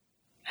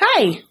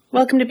Hi,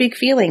 welcome to Big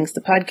Feelings,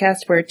 the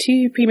podcast where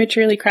two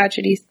prematurely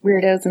crotchety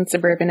weirdos in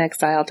suburban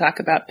exile talk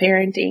about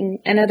parenting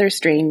and other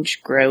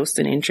strange, gross,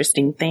 and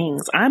interesting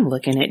things. I'm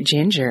looking at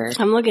Ginger.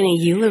 I'm looking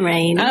at you,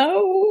 Lorraine.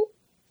 Oh,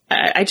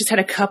 I just had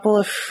a couple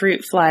of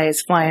fruit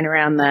flies flying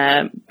around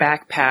the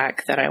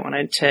backpack that I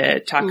wanted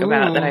to talk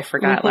about that I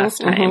forgot last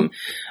time.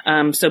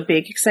 So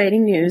big,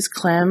 exciting news.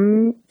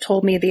 Clem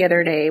told me the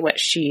other day what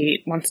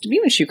she wants to be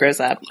when she grows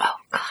up. Oh,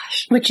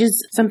 gosh. Which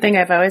is something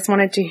I've always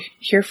wanted to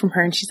hear from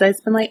her. And she's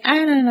always been like, I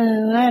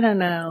don't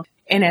know.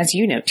 And as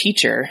you know,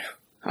 teacher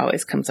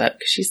always comes up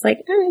because she's like,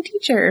 I'm a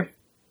teacher,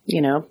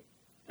 you know.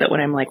 But when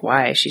I'm like,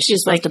 why? She's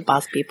just like to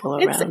boss people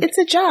around. It's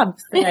a job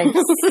that I've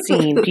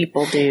seen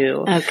people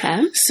do.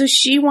 Okay. So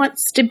she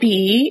wants to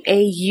be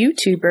a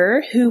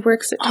YouTuber who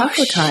works at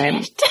Taco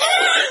Time.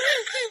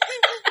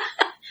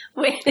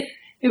 Wait,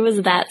 it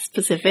was that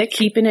specific?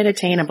 Keeping it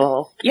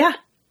attainable. Yeah.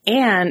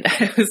 And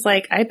I was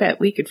like, I bet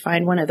we could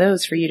find one of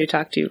those for you to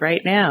talk to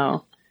right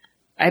now.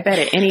 I bet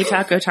at any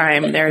Taco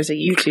Time there's a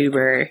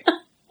YouTuber.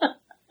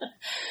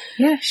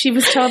 Yeah, she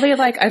was totally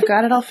like, I've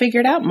got it all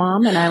figured out,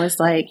 Mom. And I was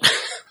like,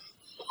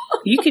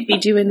 you could be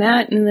doing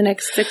that in the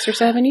next 6 or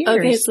 7 years.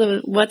 Okay,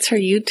 so what's her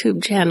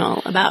YouTube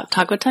channel about?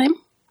 Taco Time?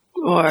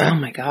 Or oh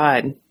my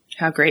God,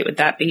 how great would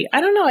that be?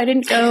 I don't know. I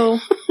didn't go.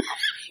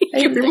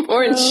 You're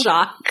more in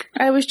shock.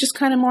 I was just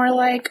kind of more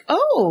like,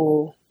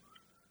 oh,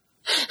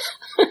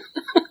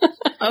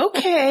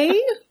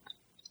 okay.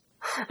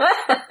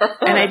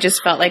 And I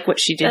just felt like what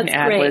she didn't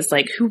add was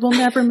like, who will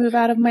never move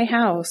out of my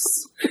house?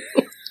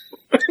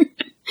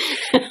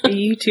 A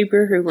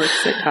YouTuber who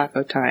works at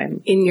Taco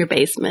Time. In your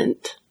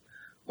basement.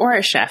 Or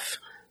a chef.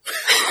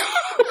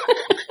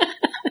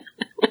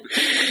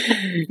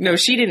 No,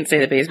 she didn't say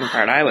the basement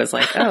part. I was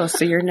like, oh,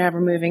 so you're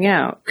never moving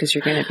out because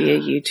you're going to be a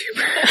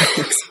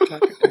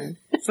YouTuber.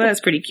 So that's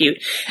pretty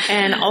cute.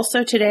 And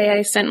also today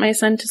I sent my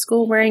son to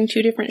school wearing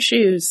 2 different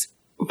shoes.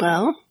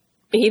 Well,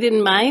 he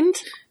didn't mind?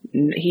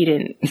 He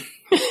didn't.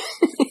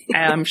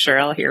 I'm sure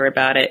I'll hear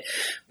about it.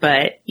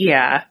 But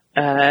yeah,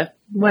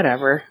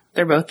 whatever.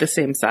 They're both the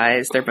same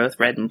size. They're both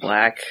red and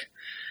black.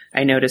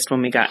 I noticed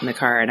when we got in the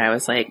car and I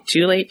was like,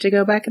 too late to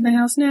go back in the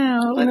house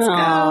now. Let's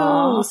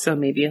go. So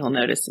maybe he'll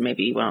notice and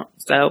maybe he won't.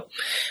 So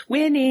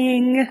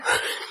winning,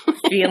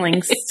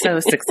 feeling so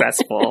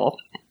successful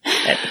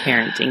at the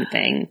parenting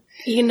thing.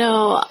 You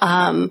know,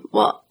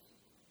 well,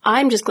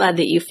 I'm just glad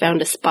that you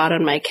found a spot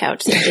on my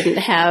couch that didn't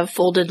have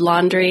folded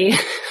laundry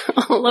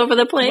all over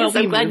the place.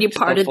 Well, I'm glad you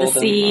parted the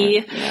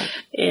sea. Yeah.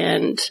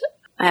 And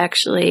I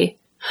actually...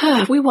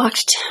 We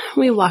walked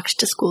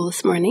to school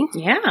this morning.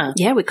 Yeah.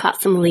 Yeah, we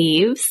caught some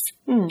leaves.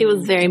 It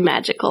was very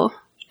magical.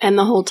 And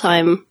the whole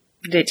time...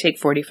 Did it take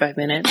 45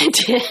 minutes?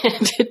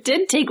 It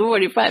did take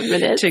 45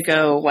 minutes. To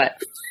go, what,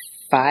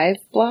 5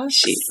 blocks?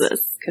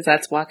 Jesus. Because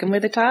that's walking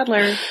with a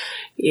toddler.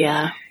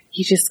 Yeah.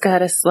 You just got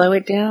to slow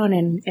it down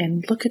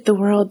and look at the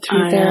world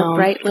through their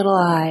bright little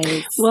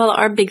eyes. Well,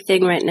 our big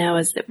thing right now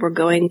is that we're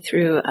going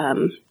through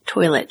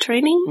toilet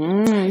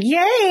training.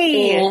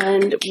 Yay!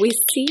 And we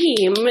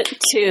seem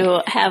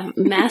to have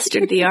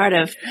mastered the art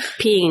of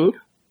peeing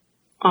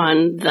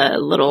on the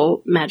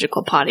little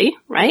magical potty,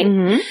 right?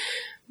 Mm-hmm.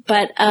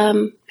 But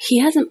he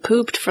hasn't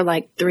pooped for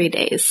like 3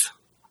 days.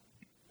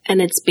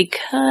 And it's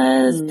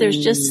because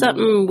there's just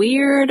something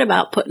weird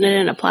about putting it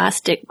in a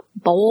plastic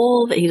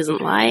bowl that he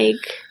doesn't like.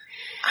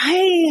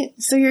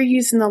 So you're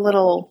using the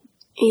little...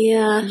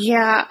 Yeah.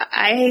 Yeah,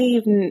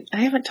 I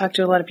haven't talked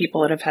to a lot of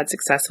people that have had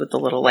success with the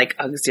little, like,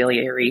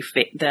 auxiliary,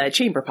 the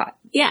chamber pot.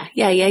 Yeah.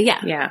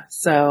 Yeah,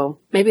 so...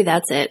 Maybe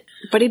that's it.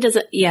 But he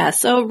doesn't... Yeah,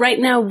 so right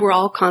now we're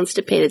all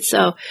constipated.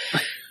 So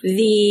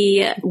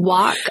the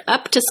walk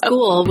up to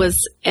school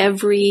was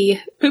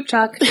every... Poop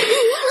talk. It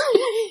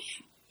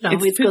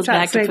always goes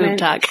back to poop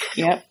talk.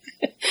 Yep.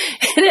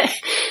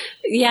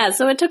 Yeah,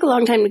 so it took a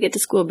long time to get to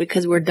school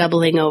because we're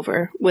doubling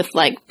over with,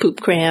 like,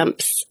 poop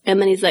cramps. And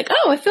then he's like,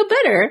 oh, I feel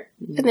better.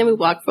 And then we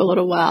walk for a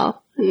little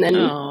while. And then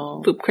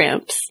poop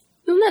cramps.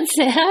 Isn't that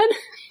sad?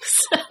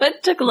 So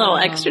it took a little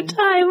extra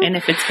time. And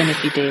if it's been a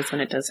few days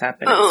when it does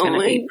happen, it's going to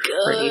be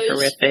pretty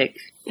horrific.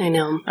 I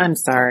know. I'm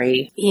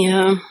sorry.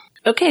 Yeah.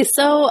 Okay,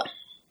 so,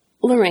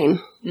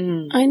 Lorraine,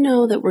 I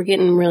know that we're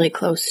getting really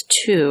close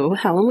to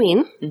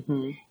Halloween.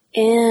 Mm-hmm.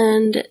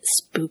 And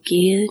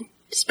spooky's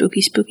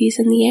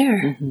in the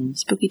air. Mm-hmm.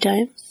 Spooky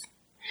times.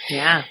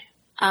 Yeah.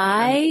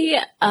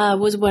 I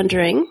was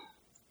wondering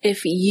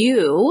if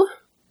you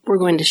were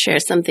going to share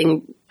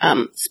something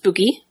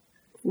spooky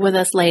with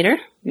us later.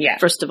 Yeah.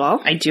 First of all.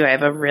 I do. I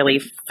have a really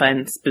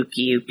fun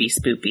spoopy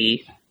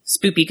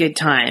good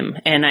time.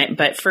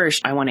 But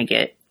first I want to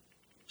get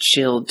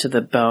chilled to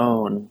the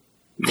bone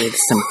with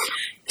some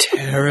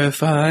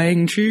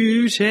terrifying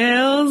true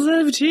tales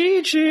of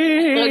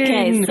teaching.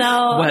 Okay,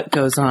 so... What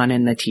goes on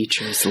in the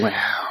teacher's lounge?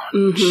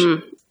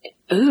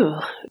 Mm-hmm. Ooh.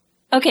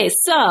 Okay,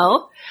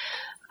 so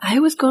I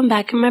was going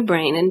back in my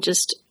brain and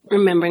just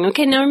remembering.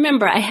 Okay, now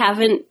remember, I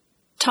haven't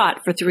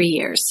taught for 3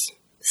 years.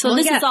 So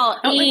this is all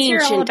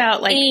ancient, all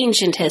about, like,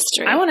 ancient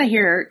history. I want to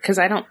hear, because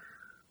I don't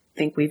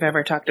think we've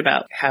ever talked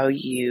about how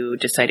you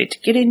decided to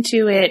get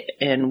into it.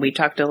 And we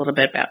talked a little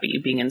bit about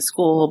you being in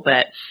school,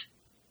 but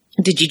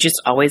did you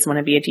just always want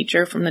to be a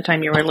teacher from the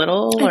time you were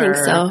little? I think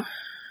so.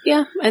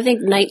 Yeah, I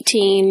think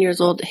 19 years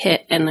old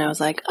hit, and I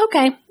was like,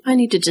 okay, I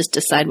need to just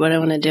decide what I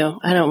want to do.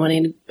 I don't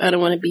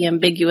want to be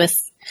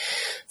ambiguous.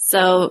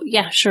 So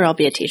yeah, sure, I'll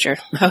be a teacher.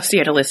 Oh, so you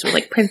had a list of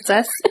like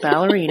princess,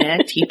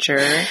 ballerina, teacher,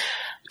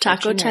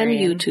 Taco Time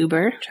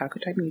YouTuber,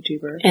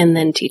 and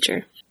then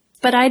teacher.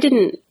 But I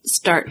didn't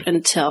start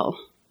until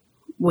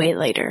way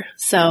later,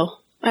 so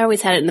I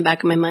always had it in the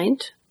back of my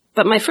mind.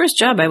 But my first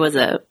job, I was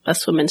a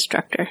swim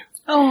instructor.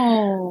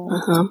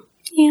 Oh,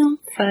 yeah,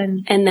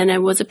 fun. And then I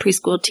was a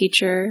preschool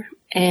teacher,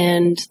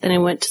 and then I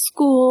went to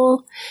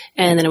school,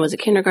 and then I was a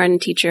kindergarten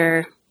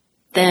teacher,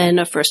 then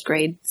a first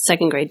grade,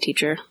 second grade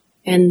teacher,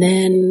 and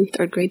then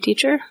third grade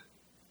teacher.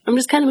 I'm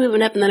just kind of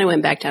moving up, and then I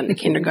went back down to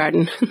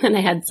kindergarten. And then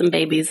I had some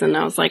babies, and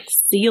I was like,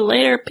 see you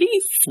later,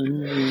 peace.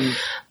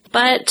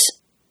 But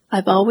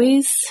I've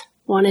always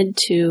wanted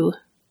to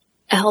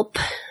help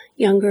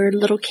younger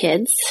little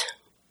kids.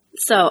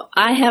 So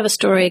I have a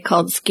story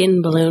called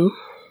Skin Balloon.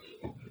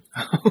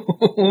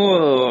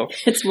 Oh,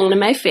 it's one of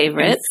my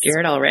favorites. I'm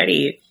scared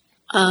already.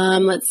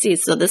 Let's see.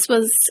 So this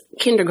was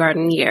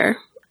kindergarten year.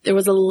 There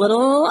was a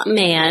little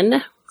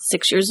man,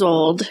 6 years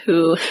old,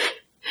 who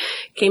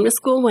came to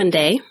school one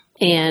day,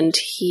 and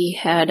he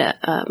had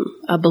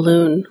a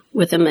balloon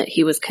with him that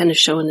he was kind of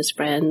showing his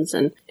friends.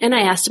 And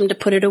I asked him to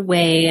put it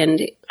away, and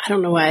I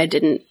don't know why I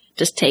didn't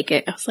just take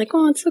it. I was like,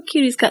 oh, it's so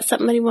cute. He's got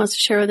something that he wants to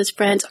share with his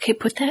friends. Okay,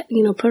 put it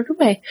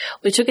away.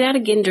 We took it out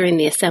again during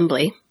the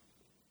assembly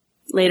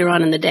later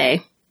on in the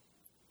day.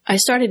 I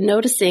started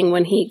noticing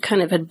when he kind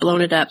of had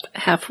blown it up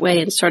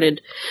halfway and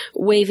started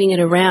waving it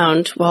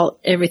around while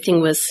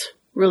everything was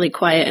really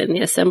quiet in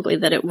the assembly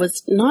that it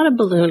was not a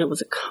balloon, it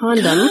was a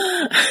condom.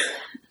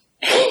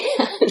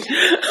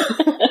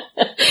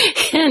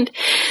 And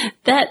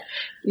that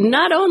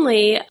not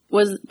only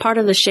was part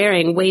of the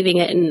sharing, waving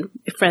it in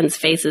friends'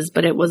 faces,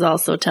 but it was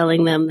also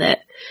telling them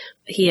that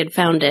he had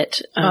found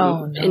it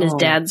in his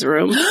dad's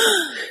room.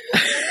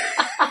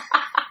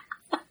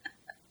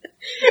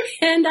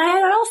 And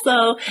I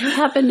also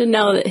happened to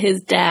know that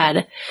his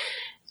dad,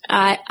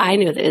 I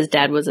knew that his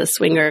dad was a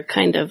swinger,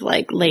 kind of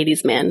like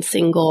ladies' man,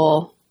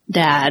 single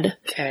dad.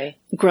 Okay.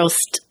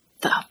 Grossed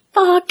the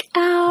fuck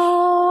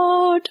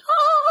out.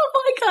 Oh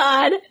my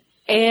God.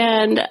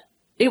 And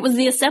it was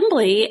the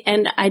assembly,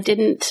 and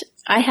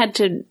I had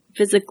to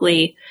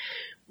physically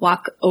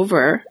walk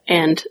over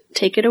and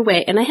take it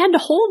away. And I had to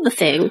hold the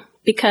thing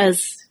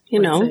because,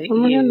 I'm going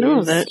to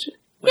know that.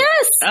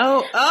 Yes.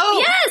 Oh.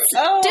 Yes.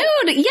 Oh.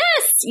 Dude.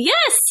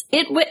 Yes.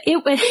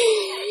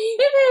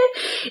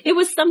 It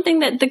was something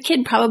that the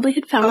kid probably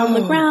had found on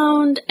the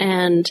ground,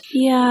 and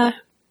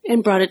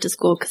brought it to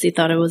school because he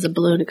thought it was a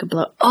balloon it could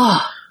blow.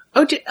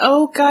 God, did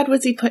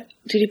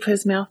he put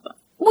his mouth on?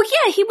 Well,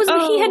 yeah, he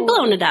had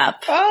blown it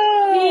up.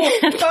 Oh. He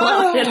had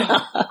blown it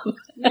up.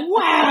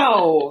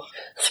 Wow.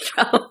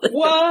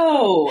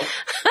 Whoa.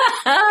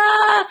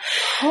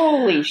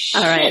 Holy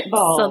shit. All right.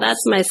 Balls. So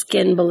that's my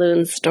skin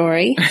balloon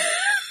story.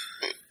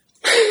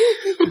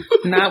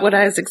 Not what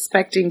I was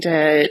expecting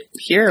to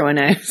hear when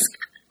I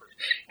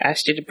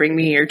asked you to bring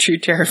me your true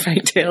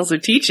terrifying tales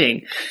of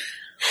teaching.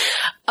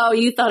 Oh,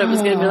 you thought it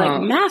was going to be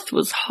like math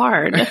was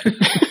hard.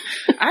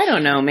 I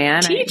don't know,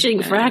 man.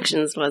 Teaching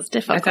fractions was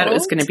difficult. I thought it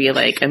was going to be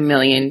like a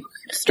million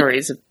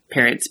stories of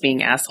parents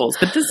being assholes,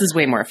 but this is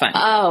way more fun.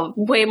 Oh,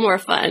 way more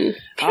fun.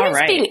 Parents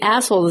being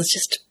assholes is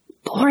just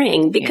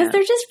boring because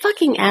they're just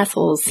fucking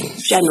assholes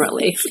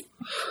generally.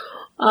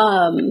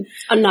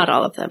 Not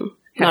all of them.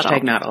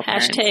 Hashtag not all.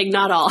 Hashtag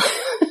not all.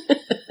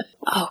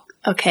 Oh,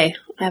 okay.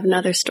 I have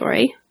another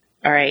story.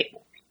 All right.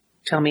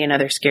 Tell me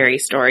another scary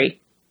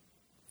story.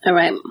 All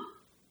right.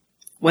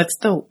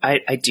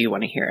 I do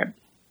want to hear a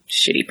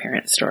shitty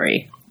parent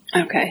story.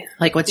 Okay.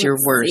 Like, what's your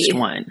worst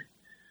one?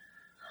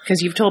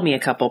 Because you've told me a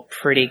couple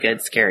pretty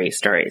good scary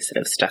stories that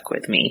have stuck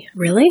with me.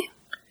 Really?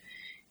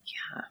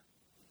 Yeah.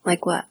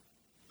 Like what?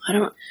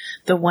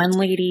 The one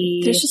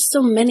lady. There's just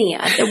so many.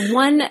 There's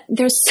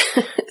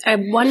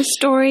one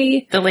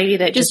story. The lady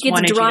that just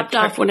gets dropped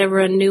off whenever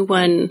a new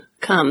one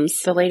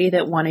comes. The lady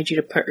that wanted you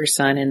to put her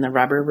son in the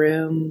rubber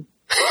room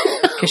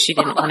because she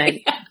didn't want to.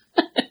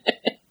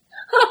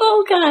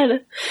 Oh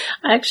God!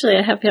 Actually,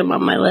 I have him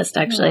on my list.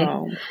 Actually,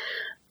 the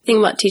thing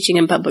about teaching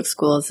in public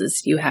schools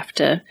is you have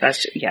to.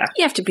 You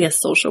have to be a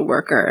social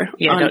worker.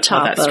 Yeah, on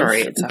top of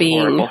story. It's a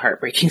horrible,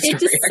 heartbreaking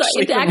story.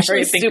 It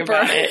actually is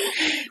super.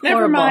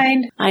 Never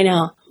mind. I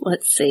know.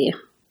 Let's see.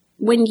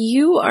 When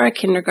you are a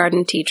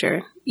kindergarten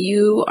teacher,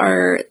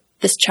 you're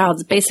this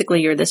child's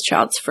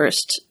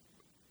first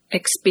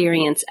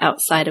experience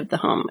outside of the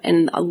home,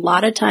 and a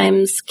lot of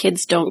times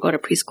kids don't go to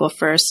preschool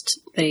first.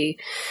 They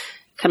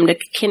come to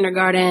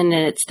kindergarten,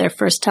 and it's their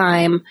first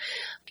time.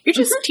 You're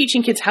just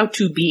teaching kids how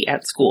to be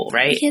at school,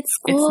 right? At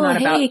school, it's not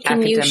about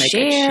academic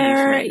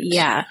achievement.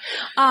 Yeah.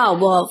 Oh,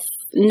 well,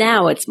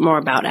 now it's more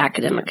about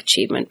academic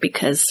achievement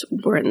because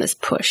we're in this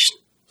push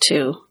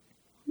to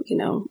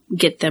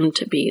get them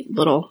to be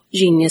little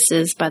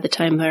geniuses by the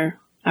time they're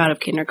out of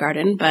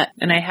kindergarten.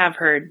 And I have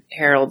heard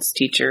Harold's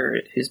teacher,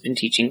 who's been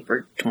teaching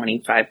for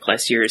 25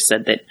 plus years,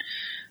 said that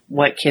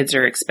what kids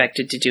are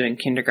expected to do in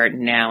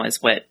kindergarten now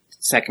is what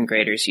second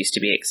graders used to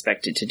be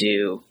expected to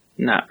do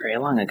not very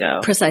long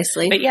ago.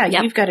 Precisely. But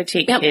you've got to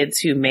take kids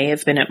who may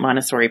have been at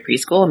Montessori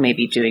preschool and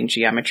maybe doing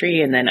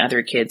geometry, and then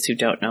other kids who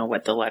don't know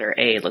what the letter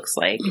A looks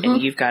like. Mm-hmm.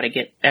 And you've got to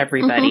get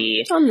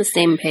everybody on the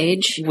same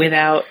page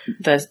without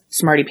the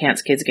smarty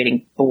pants kids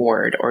getting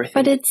bored or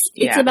But it's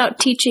about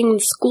teaching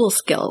school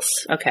skills.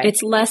 Okay.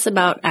 It's less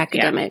about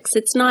academics.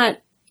 It's not,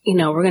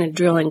 we're going to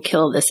drill and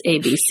kill this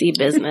ABC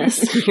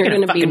business. You're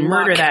going to be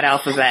murder that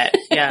alphabet.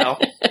 Yeah.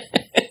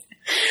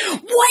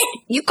 What?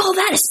 You call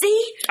that a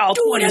C? Oh,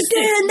 do it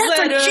again. That's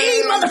letters. A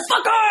G,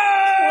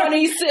 motherfucker!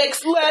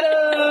 26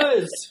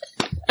 letters!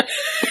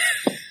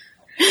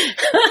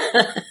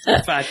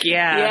 Fuck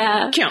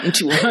yeah. Counting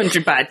to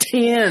 100 by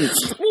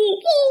tens.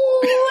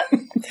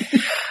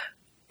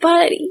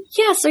 But,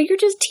 so you're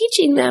just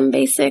teaching them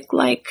basic,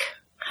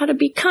 how to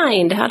be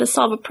kind, how to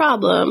solve a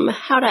problem,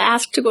 how to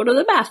ask to go to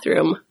the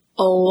bathroom.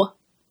 Oh,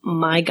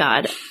 my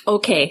God.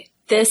 Okay.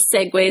 This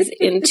segues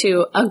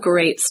into a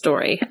great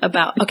story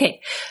about,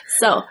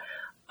 so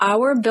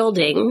our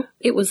building,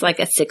 it was like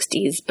a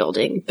 60s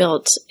building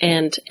built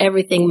and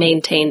everything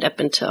maintained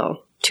up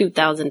until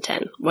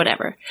 2010,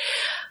 whatever.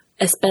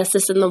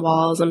 Asbestos in the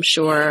walls, I'm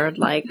sure,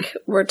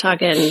 we're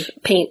talking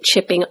paint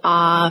chipping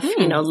off,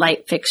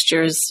 light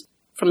fixtures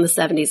from the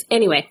 70s.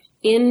 Anyway,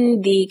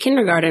 in the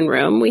kindergarten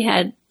room, we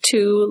had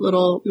 2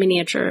 little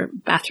miniature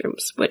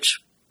bathrooms,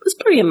 which was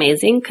pretty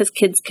amazing because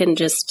kids can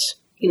just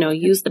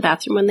use the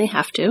bathroom when they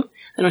have to.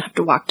 They don't have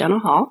to walk down a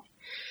hall.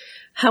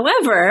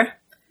 However,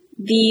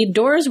 the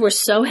doors were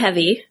so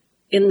heavy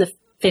in the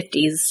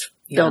 50s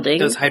building.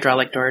 Those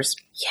hydraulic doors.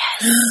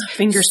 Yes.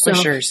 Finger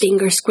squishers.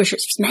 Finger squishers.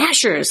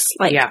 Smashers.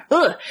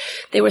 Ugh.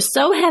 They were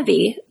so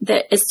heavy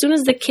that as soon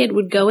as the kid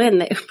would go in,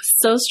 it was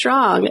so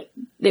strong.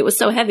 It was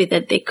so heavy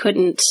that they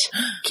couldn't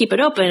keep it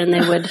open and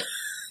they would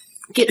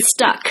get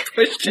stuck.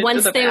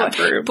 Once they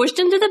were pushed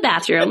into the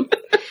bathroom.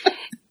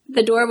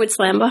 The door would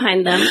slam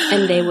behind them,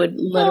 and they would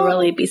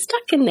literally be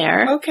stuck in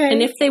there. Okay.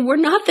 And if they were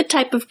not the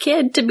type of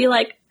kid to be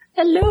like,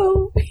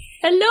 hello,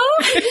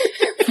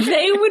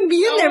 they would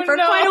be in there for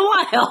quite a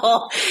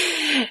while.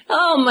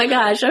 Oh, my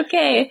gosh.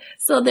 Okay.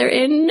 So they're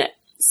in.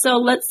 So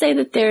let's say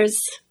that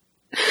there's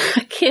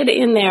a kid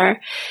in there.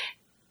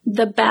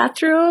 The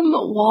bathroom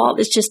wall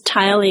is just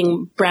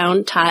tiling,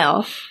 brown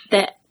tile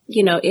that,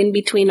 in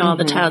between all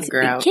the tiles.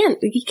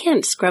 You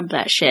can't scrub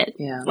that shit.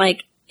 Yeah.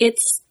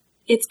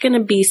 It's going to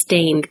be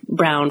stained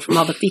brown from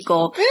all the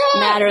fecal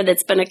matter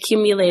that's been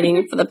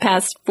accumulating for the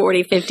past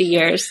 40, 50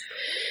 years.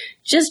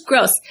 Just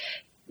gross.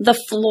 The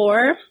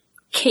floor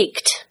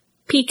caked.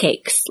 Pea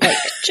cakes.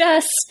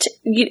 Just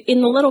in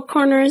the little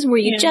corners where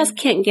you just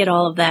can't get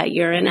all of that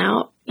urine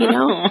out,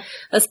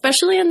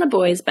 Especially in the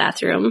boys'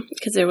 bathroom,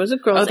 because there was a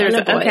girls and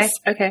a boys.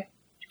 Okay.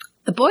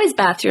 The boys'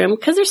 bathroom,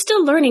 because they're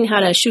still learning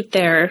how to shoot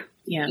their,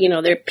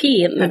 their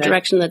pee in the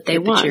direction that they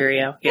want. The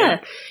Cheerio.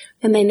 Yeah.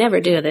 And they never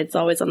do. It's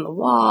always on the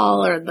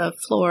wall or the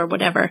floor or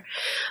whatever.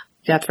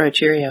 You got to throw a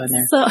Cheerio in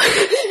there. So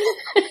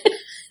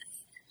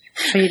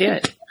how you do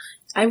it?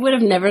 I would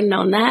have never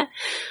known that.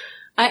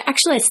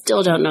 I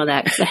still don't know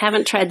that because I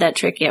haven't tried that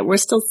trick yet. We're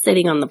still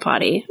sitting on the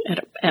potty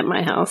at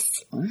my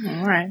house. All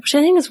right. Which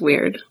I think is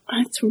weird.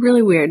 It's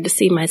really weird to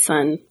see my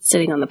son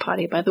sitting on the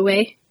potty, by the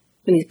way,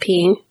 when he's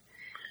peeing.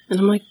 And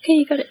I'm like, okay,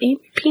 you got to aim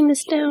your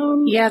penis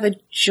down. Yeah, the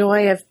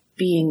joy of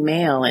being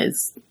male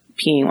is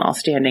peeing while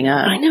standing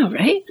up. I know,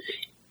 right?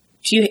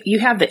 You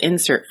have the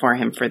insert for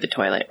him for the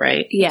toilet,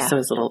 right? Yeah. So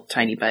his little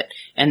tiny butt.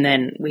 And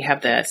then we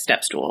have the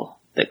step stool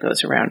that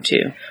goes around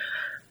too.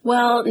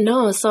 Well,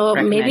 no. So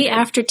maybe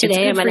after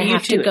today I'm going to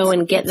have to go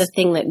and get the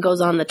thing that goes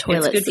on the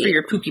toilet seat. It's good for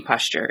your poopy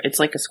posture. It's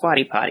like a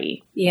squatty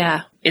potty.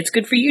 Yeah. It's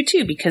good for you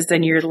too because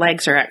then your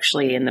legs are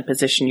actually in the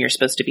position you're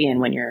supposed to be in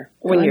when you're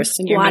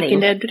squatting.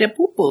 The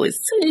poo-poo is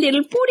a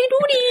little booty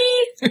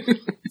doody.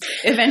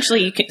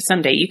 Eventually,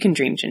 someday you can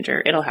dream,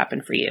 Ginger. It'll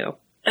happen for you.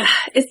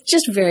 It's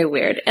just very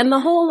weird. And the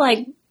whole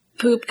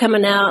poop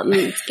coming out and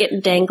it's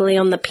getting dangly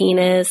on the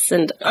penis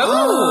and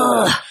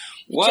Whoa.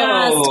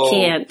 Just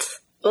can't.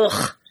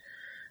 Ugh.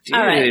 Dude,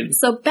 all right,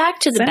 so back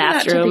to the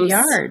bathrooms. Send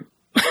that to the yard.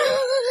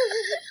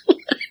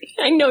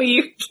 I know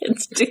you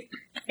kids do.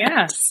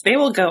 Yes, they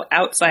will go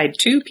outside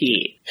to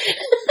pee.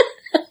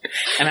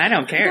 And I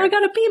don't care. I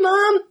gotta pee,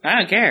 Mom. I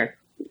don't care.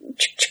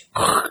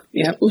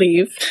 Yep.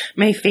 Leave.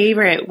 My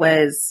favorite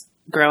was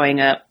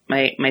growing up.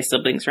 My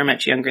siblings were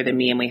much younger than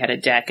me, and we had a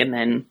deck, and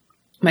then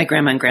my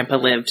grandma and grandpa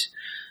lived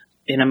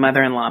in a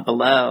mother-in-law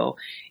below,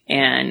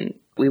 and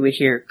we would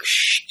hear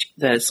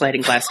the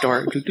sliding glass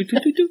door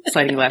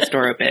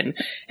open,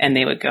 and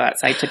they would go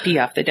outside to pee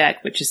off the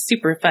deck, which is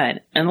super fun,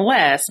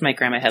 unless my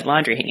grandma had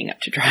laundry hanging up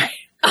to dry.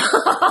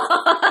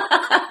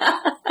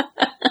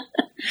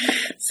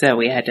 So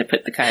we had to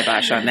put the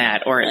kibosh on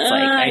that, or it's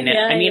I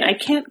mean, I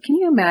can't. Can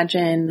you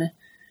imagine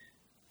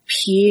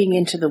peeing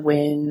into the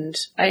wind.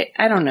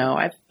 I don't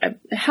know.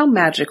 How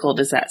magical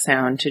does that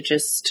sound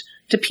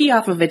to pee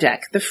off of a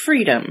deck? The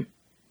freedom,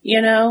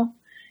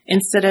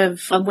 instead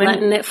of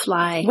letting it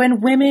fly.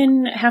 When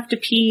women have to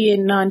pee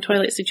in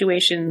non-toilet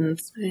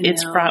situations,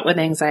 it's fraught with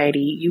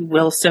anxiety. You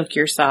will soak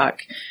your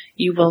sock.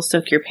 You will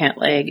soak your pant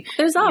leg.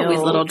 There's always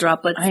little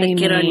droplets that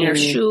get on your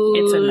shoes.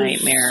 It's a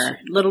nightmare.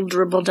 Little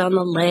dribble down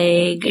the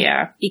leg.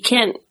 Yeah. You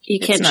can't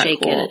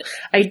shake cool. it.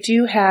 I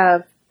do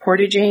have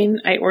Portajane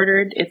I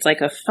ordered. It's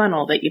like a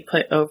funnel that you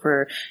put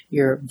over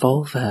your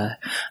vulva.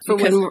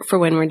 For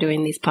when we're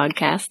doing these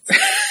podcasts.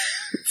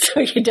 So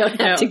you don't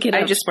have to get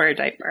up. I just wear a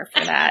diaper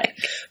for that.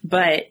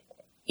 But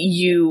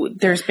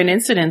there's been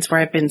incidents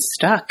where I've been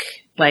stuck.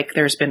 Like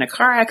there's been a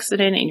car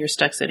accident and you're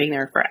stuck sitting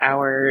there for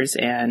hours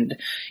and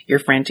you're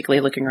frantically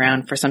looking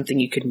around for something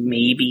you could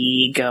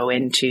maybe go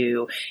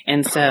into.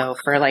 And so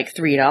for like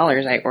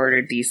 $3, I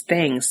ordered these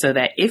things so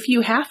that if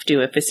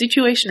a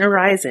situation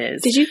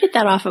arises. Did you get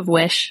that off of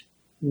Wish?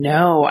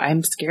 No,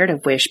 I'm scared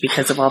of Wish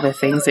because of all the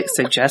things it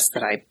suggests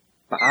that I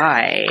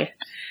buy.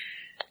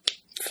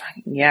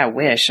 Yeah,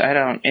 Wish. I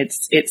don't.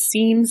 It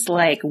seems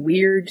like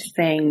weird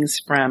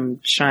things from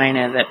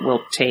China that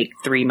will take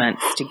 3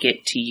 months to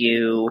get to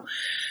you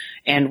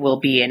and will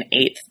be an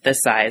eighth the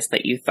size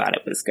that you thought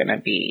it was going to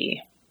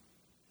be.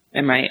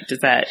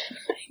 Does that?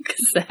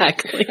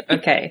 Exactly.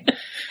 Okay.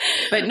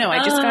 But no,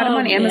 I just got them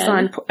on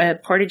Amazon,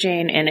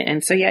 Portajane,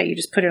 and so yeah, you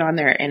just put it on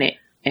there and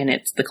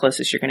it's the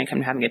closest you're going to come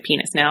to having a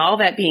penis. Now, all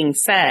that being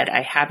said,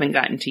 I haven't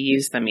gotten to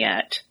use them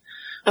yet.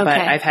 Okay.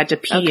 But I've had to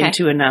pee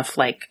into enough,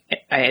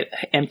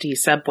 empty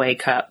Subway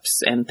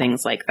cups and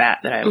things like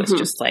that I was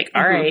just like,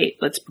 all right,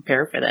 let's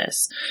prepare for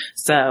this.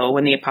 So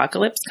when the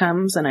apocalypse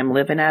comes and I'm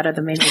living out of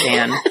the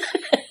minivan,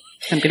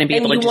 I'm going to be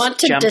able to just jump out. And you want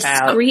to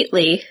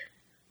discreetly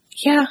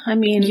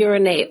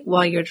urinate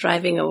while you're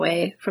driving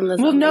away from the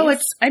zombies? Well, no,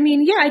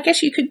 I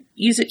guess you could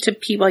use it to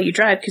pee while you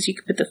drive because you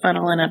could put the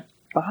funnel in a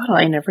bottle.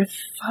 I never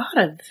thought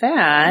of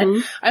that.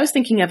 I was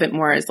thinking of it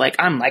more as like,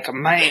 I'm like a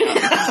man.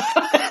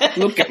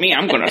 Look at me.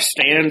 I'm going to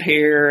stand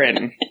here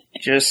and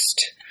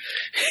just,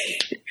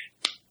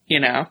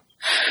 But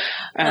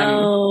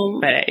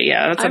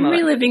yeah, I'm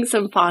reliving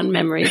some fond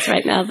memories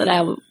right now that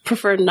I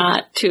prefer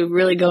not to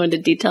really go into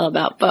detail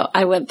about. But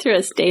I went through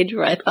a stage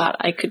where I thought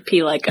I could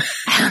pee like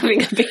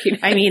having a baby.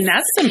 I mean,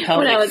 that's some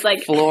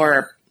pelvic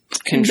floor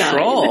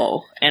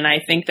control. And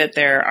I think that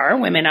there are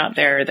women out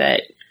there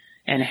that,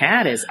 and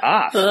hat is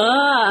off.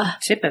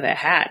 Tip of the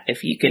hat.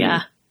 If you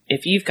can,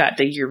 if you've got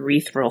the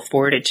urethral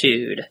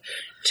fortitude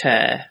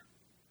to.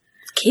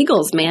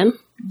 Kegels, man.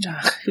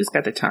 Who's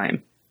got the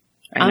time?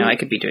 I know I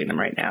could be doing them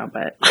right now,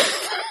 but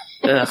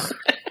ugh.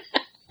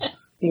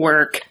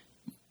 Work.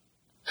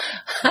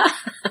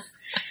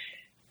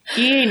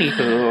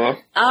 Anywho.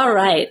 All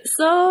right.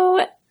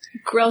 So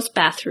gross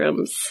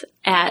bathrooms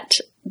at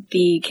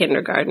the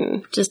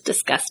kindergarten. Just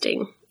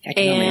disgusting. I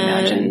can only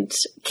imagine.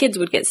 Kids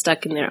would get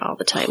stuck in there all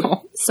the time.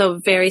 So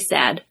very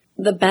sad.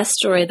 The best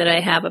story that I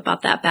have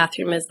about that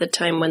bathroom is the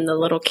time when the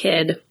little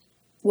kid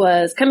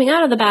was coming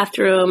out of the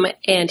bathroom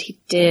and he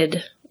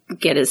did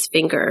get his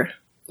finger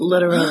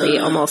literally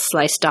almost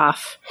sliced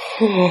off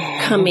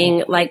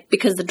coming,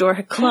 because the door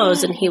had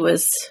closed and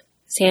his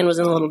hand was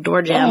in a little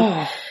door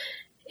jam.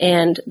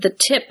 And the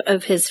tip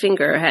of his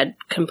finger had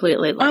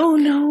completely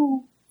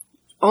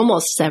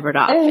almost severed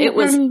off. It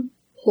was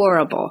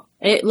horrible.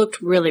 It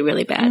looked really,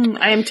 really bad.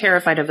 I am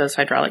terrified of those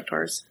hydraulic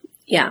doors.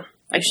 Yeah,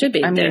 I should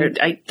be. They're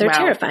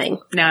terrifying.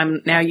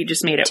 Now you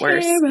just made it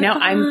worse. Now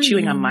I'm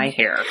chewing on my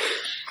hair.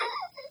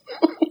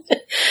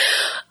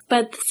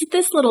 But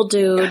this little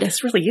dude...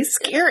 This really is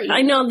scary.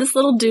 I know. This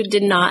little dude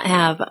did not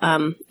have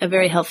a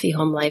very healthy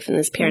home life, and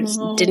his parents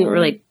didn't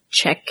really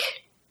check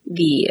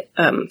the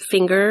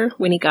finger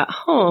when he got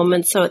home.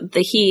 And so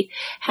he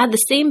had the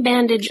same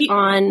bandage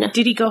on...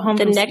 Did he go home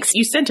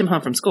You sent him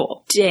home from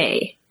school?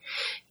 Day.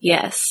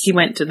 Yes. He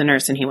went to the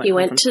nurse and he went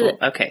home from school.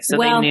 Okay, so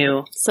they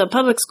knew... So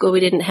public school, we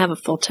didn't have a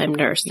full-time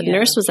nurse. The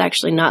nurse was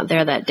actually not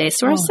there that day,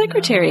 so our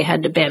secretary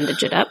had to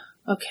bandage it up.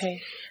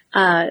 Okay.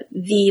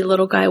 The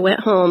little guy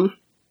went home.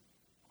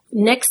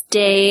 Next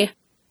day,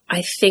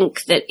 I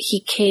think that he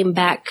came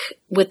back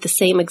with the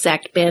same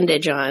exact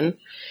bandage on,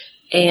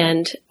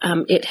 and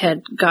it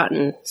had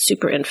gotten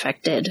super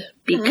infected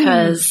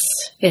because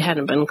it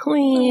hadn't been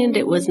cleaned.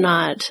 It was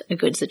not a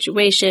good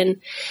situation,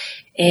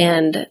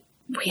 and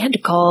we had to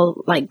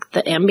call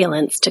the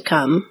ambulance to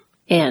come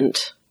and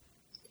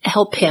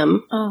help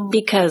him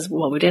because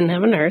we didn't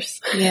have a nurse.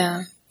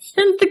 Yeah.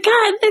 And the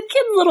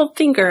kid's little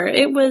finger,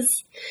 it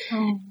was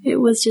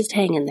just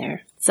hanging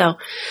there. So.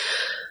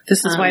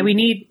 This is why we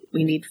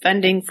need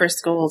funding for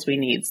schools. We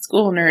need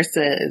school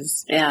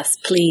nurses. Yes,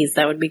 please.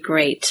 That would be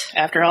great.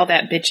 After all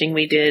that bitching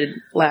we did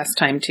last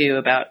time too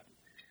about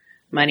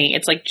money,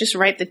 it's like just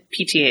write the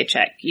PTA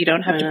check. You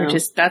don't have to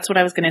participate. That's what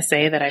I was going to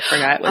say that I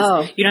forgot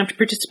was you don't have to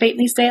participate in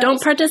these sales.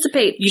 Don't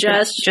participate. You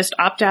just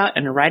opt out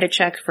and write a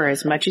check for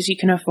as much as you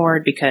can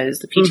afford because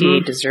the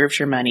PTA deserves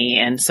your money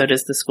and so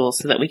does the school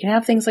so that we can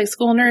have things like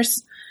school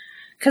nurse.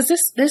 Because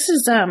this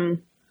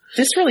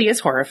really is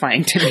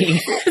horrifying to me.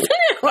 Isn't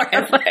it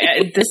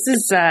horrifying. This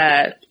is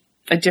a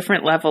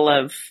different level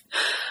of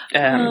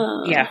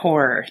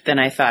horror than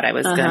I thought I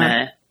was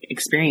gonna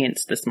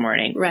experience this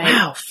morning. Right.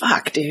 Wow,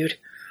 fuck, dude.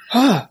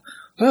 I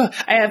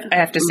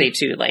have to say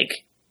too,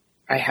 like,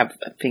 I have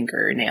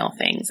fingernail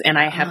things, and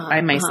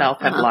I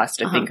myself have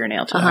lost a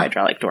fingernail to the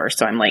hydraulic door,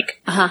 so I'm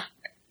like,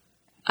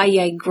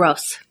 yeah,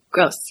 gross.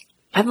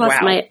 I've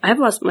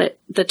lost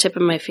the tip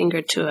of my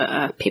finger to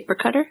a paper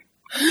cutter.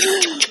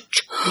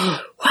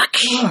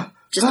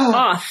 Just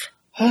off.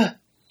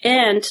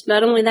 And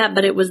not only that,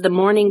 but it was the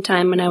morning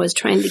time when I was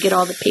trying to get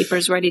all the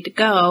papers ready to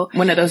go.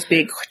 One of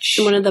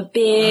the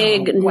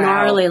big,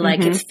 gnarly, like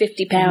it's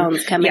 50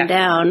 pounds coming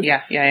down.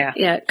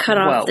 Yeah, cut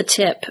off the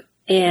tip.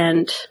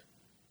 And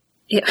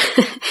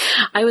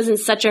I was in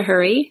such a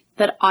hurry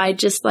that I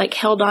just like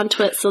held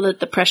onto it so that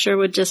the pressure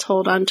would just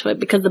hold onto it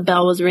because the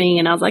bell was ringing.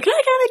 And I was like, I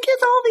gotta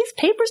get all these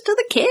papers to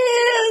the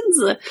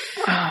kids.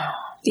 Oh,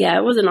 yeah,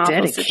 it was an awful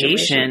dedication.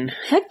 Situation.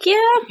 Heck yeah.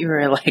 You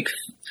were like,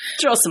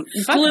 throw some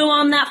glue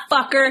on that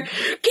fucker.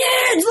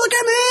 Kids, look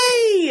at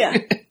me!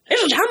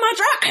 This is how much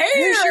I care!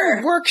 Here's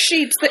your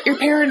worksheets that your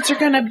parents are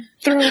gonna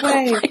throw away.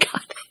 Oh my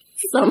God.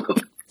 Some of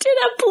them did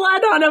have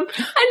blood on them.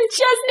 I'm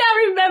just now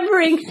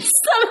remembering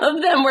some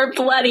of them were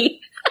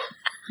bloody.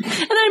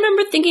 And I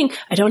remember thinking,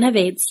 I don't have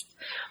AIDS.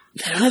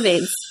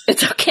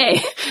 It's okay.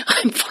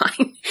 I'm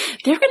fine.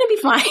 They're gonna be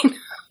fine.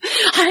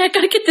 I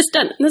gotta get this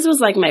done. This was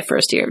like my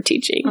first year of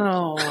teaching.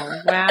 Oh,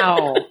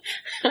 wow.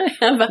 I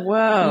have a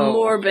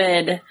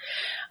morbid...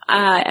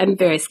 I'm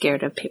very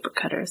scared of paper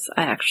cutters.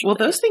 Well,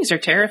 those things are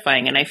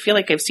terrifying, and I feel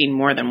like I've seen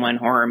more than one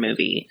horror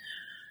movie.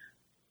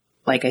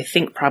 Like, I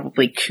think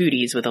probably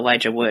Cooties with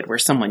Elijah Wood, where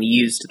someone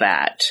used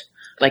that.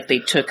 Like, they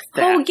took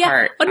that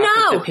part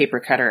off of the paper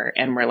cutter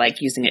and were,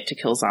 like, using it to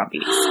kill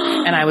zombies.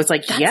 And I was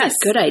like, That's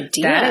a good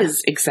idea. That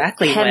is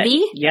exactly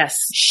heavy?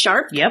 Yes.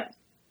 Sharp? Yep.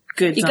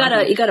 Good you got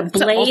a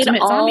blade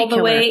all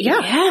the way.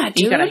 Yeah, dude.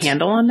 You got a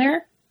handle on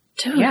there?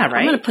 Dude, yeah, right.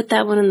 I'm going to put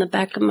that one in the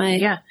back of my...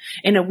 Yeah.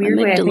 In a weird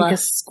way, I think a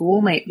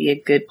school might be a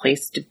good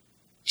place to...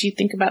 Do you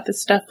think about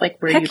this stuff?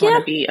 Like, where you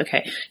want to be?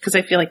 Okay. Because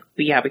I feel like,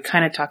 we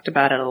kind of talked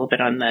about it a little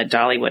bit on the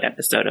Dollywood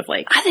episode of,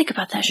 like... I think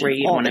about that shit where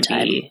you want to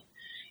be.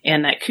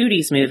 And that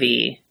Cooties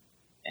movie...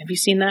 Have you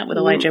seen that with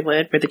Elijah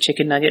Wood, where the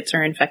chicken nuggets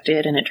are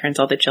infected and it turns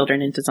all the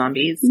children into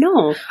zombies?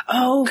 No.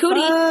 Oh, Cootie.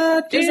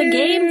 There's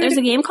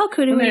a game called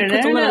Cootie where you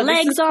put the little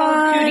legs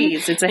on.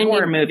 Cooties. It's a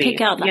horror movie.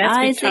 Pick out the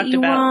eyes that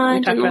you want.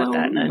 We talked about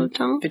that in a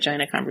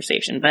vagina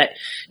conversation. But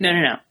no.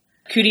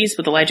 Cooties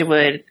with Elijah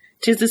Wood.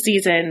 'Tis the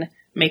season.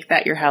 Make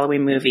that your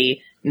Halloween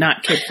movie.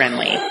 Not kid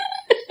friendly.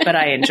 But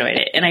I enjoyed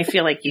it. And I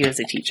feel like you as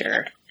a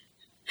teacher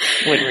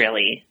would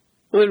really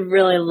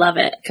love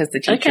it. Because the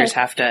teachers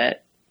have to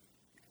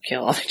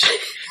kill all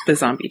the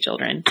zombie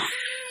children.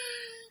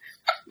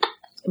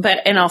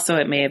 And also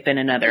it may have been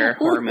another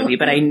horror movie,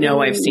 but I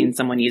know I've seen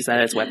someone use that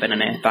as a weapon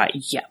and I thought,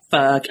 yeah,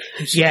 fuck,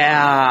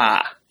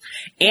 yeah.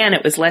 And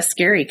it was less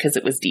scary because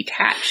it was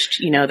detached.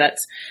 You know,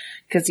 that's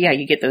because,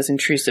 you get those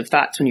intrusive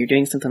thoughts when you're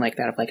doing something like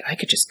that of like, I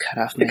could just cut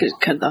off the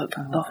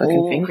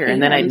fucking finger and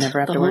then I'd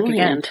never have to work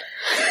again.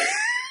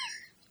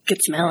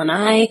 Could smell an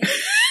eye.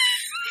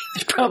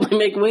 I'd probably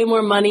make way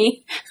more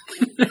money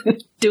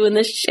doing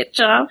this shit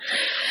job.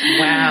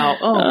 Wow.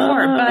 Oh,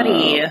 poor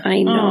buddy.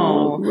 I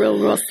know.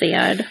 Real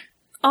sad.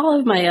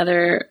 All my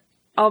other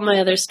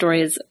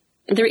stories,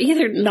 they're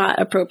either not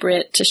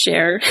appropriate to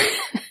share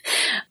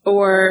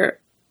or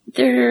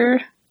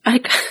there's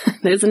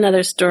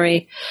another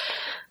story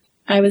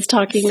I was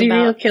talking about.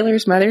 Serial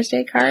killer's Mother's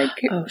Day card?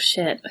 Oh,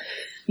 shit.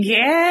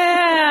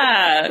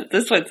 Yeah!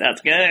 This one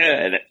sounds good.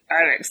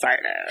 I'm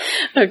excited.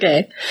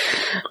 Okay.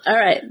 All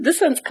right.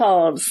 This one's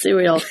called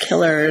Serial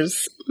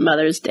Killer's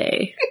Mother's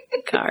Day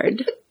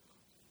Card.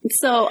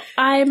 So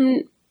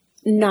I'm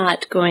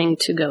not going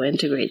to go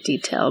into great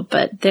detail,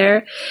 but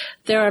there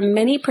are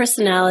many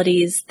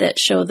personalities that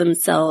show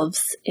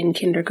themselves in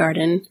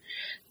kindergarten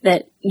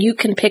that you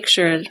can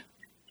picture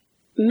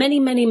many,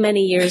 many,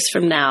 many years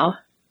from now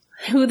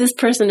who this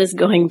person is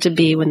going to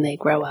be when they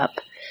grow up.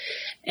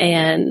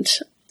 And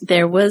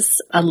there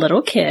was a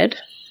little kid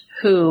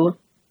who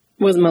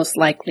was most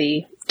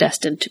likely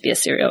destined to be a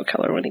serial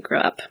killer when he grew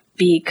up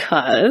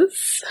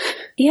because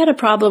he had a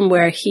problem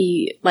where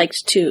he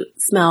liked to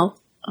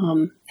smell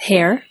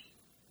hair,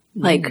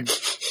 like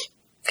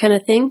kind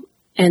of thing.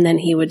 And then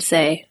he would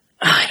say,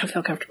 I don't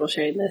feel comfortable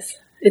sharing this.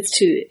 It's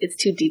too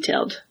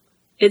detailed.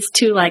 It's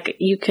too, like,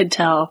 you could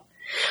tell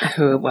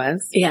who it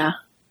was. Yeah.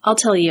 I'll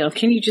tell you.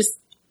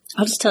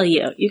 I'll just tell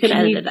you. You can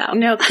edit it out.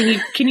 No,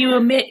 can you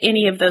omit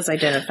any of those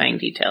identifying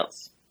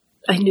details?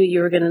 I knew you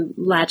were going to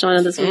latch on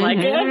to this one. Like,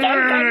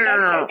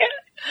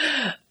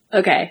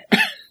 okay.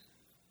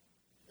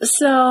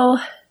 So,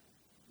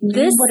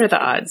 what are the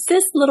odds?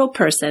 This little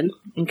person.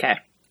 Okay.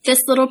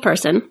 This little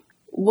person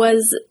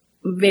was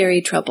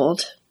very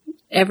troubled.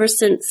 Ever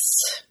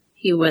since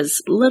he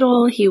was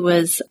little, he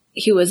was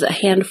a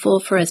handful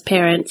for his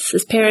parents.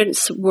 His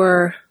parents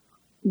were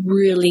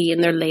really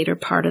in their later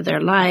part of their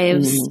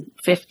lives,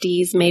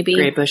 50s maybe.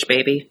 Gray Bush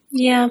baby.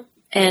 Yeah.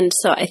 And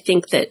so I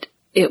think that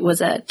it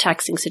was a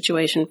taxing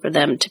situation for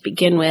them to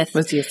begin with.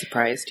 Was he a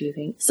surprise, do you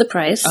think?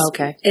 Surprise. Oh,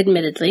 okay.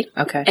 Admittedly.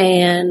 Okay.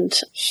 And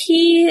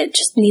he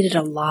just needed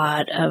a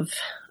lot of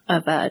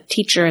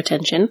teacher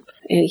attention.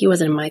 And he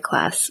wasn't in my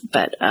class,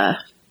 but,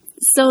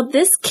 so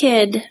this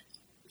kid,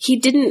 he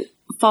didn't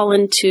fall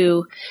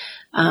into,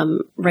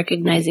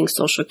 recognizing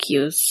social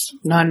cues.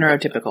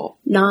 Non-neurotypical.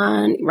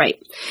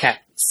 Right. Okay.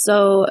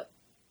 So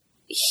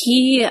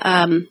he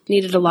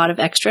needed a lot of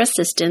extra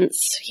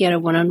assistance. He had a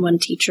one-on-one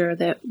teacher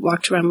that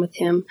walked around with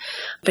him,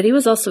 but he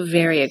was also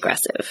very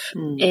aggressive.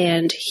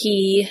 And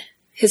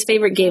his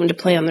favorite game to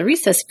play on the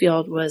recess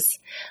field was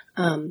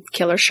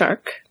Killer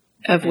Shark,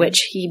 of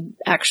which he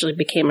actually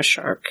became a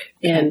shark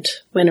and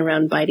went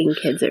around biting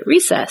kids at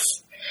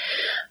recess.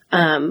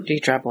 Did he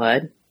draw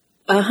blood?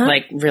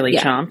 Like really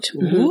chomped?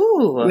 Mm-hmm.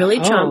 Ooh. Really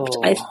chomped.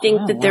 I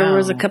think that there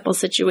was a couple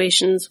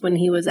situations when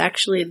he was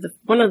actually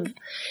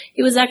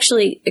he was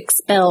actually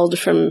expelled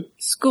from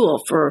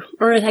school or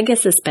I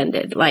guess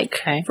suspended,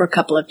 for a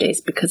couple of days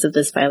because of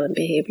this violent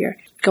behavior.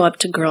 Go up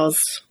to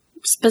girls,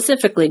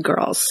 specifically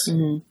girls,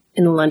 in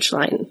the lunch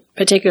line,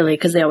 particularly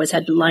because they always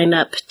had to line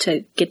up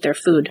to get their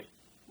food.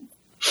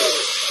 I'm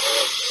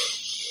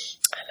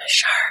a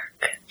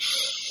shark.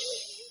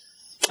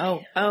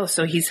 Oh,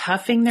 so he's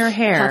huffing their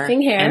hair.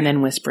 Huffing hair. And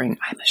then whispering,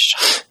 I'm a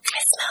shark. I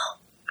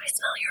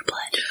smell your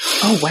blood.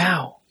 Oh,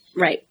 wow.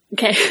 Right.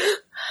 Okay.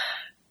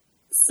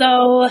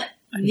 So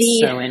I'm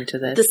so into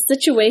this. The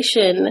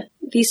situation,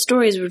 these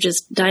stories were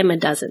just dime a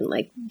dozen,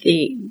 like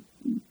the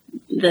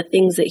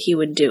things that he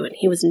would do, and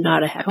he was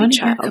not a happy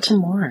child. A couple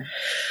more.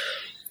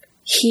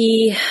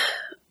 He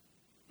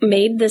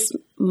made this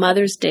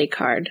Mother's Day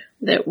card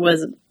that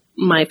was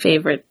my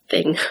favorite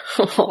thing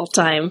of all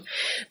time.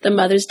 The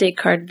Mother's Day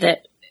card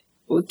that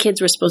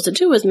kids were supposed to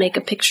do was make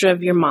a picture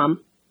of your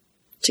mom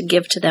to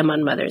give to them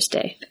on Mother's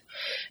Day.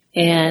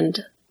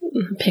 And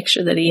the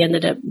picture that he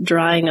ended up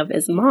drawing of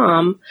his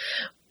mom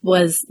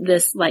was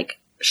this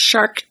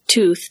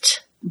shark-toothed,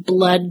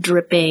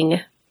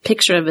 blood-dripping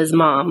picture of his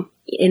mom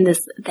in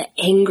the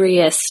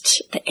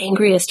angriest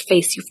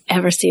face you've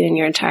ever seen in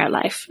your entire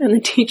life. And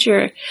the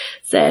teacher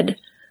said,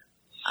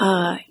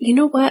 you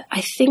know what?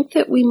 I think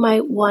that we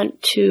might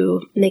want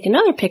to make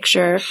another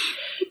picture,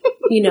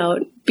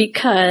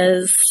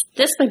 because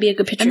this might be a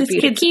good picture for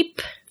you to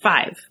keep.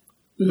 5,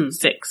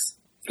 6.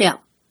 Yeah.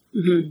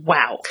 Mm-hmm.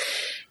 Wow.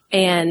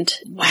 And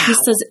he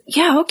says,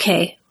 yeah,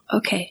 okay.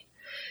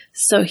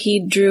 So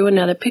he drew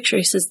another picture.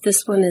 He says,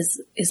 this one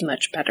is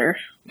much better.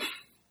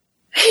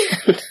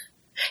 It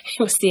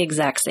was the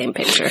exact same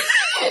picture.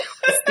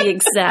 It's the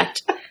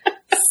exact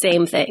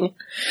same thing.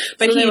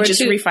 But so he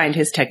just refined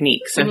his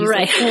technique. So he's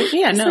right.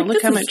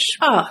 Look how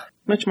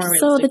much more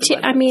realistic. So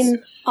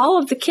all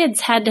of the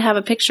kids had to have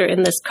a picture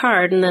in this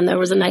card, and then there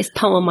was a nice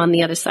poem on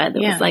the other side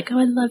that was like, oh,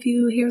 I love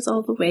you. Here's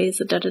all the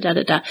ways,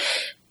 da-da-da-da-da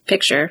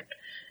picture.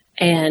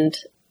 And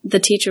the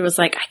teacher was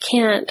like, I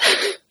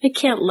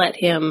can't let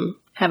him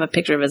have a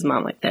picture of his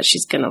mom like that.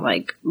 She's going to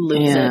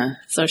lose it.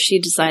 So she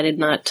decided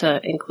not to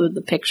include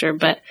the picture,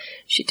 but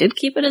she did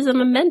keep it as a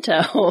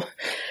memento.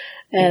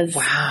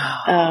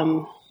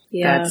 Wow.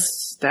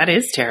 That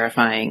is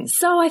terrifying.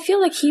 So I feel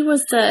like he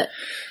was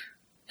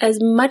as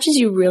much as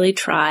you really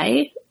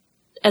try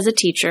as a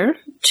teacher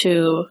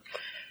to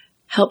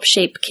help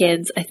shape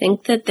kids, I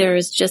think that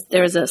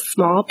there's a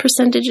small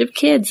percentage of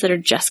kids that are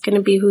just going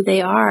to be who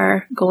they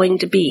are going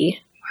to be.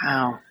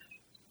 Wow.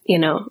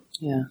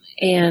 Yeah.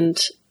 And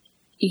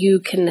you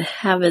can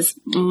have as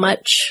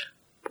much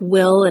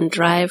will and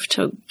drive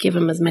to give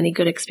them as many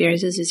good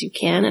experiences as you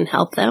can and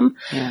help them.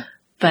 Yeah.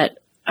 But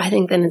I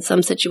think that in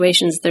some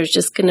situations, there's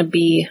just going to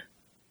be,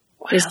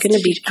 I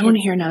want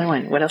to hear another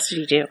one. What else did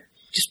you do?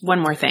 Just one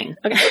more thing.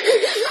 Okay.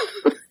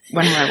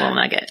 One more little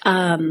nugget.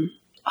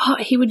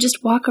 He would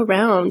just walk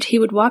around. He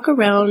would walk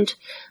around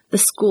the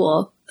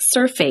school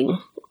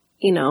surfing,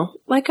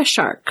 like a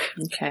shark.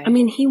 Okay. I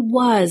mean, he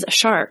was a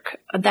shark.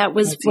 That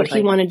was what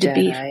he wanted to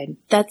be.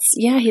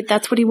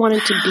 That's what he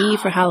wanted to be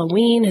for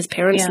Halloween. His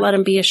parents let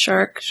him be a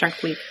shark.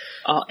 Shark Week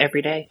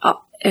every day.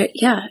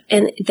 Yeah.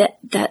 And that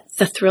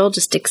the thrill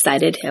just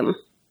excited him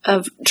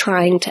of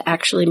trying to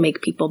actually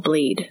make people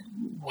bleed.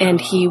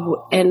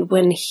 Wow. And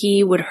when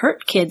he would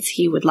hurt kids,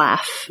 he would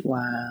laugh.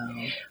 Wow.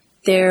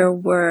 There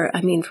were,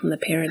 from the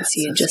parents,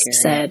 he had just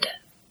said,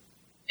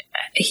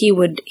 he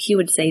would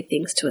say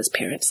things to his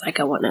parents like,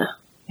 I want to,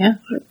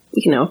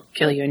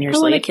 kill you in your sleep.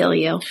 I want to kill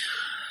you.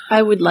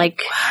 I would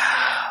like,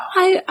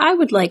 I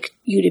would like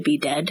you to be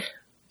dead.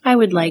 I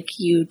would like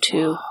you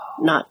to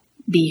not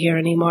be here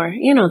anymore.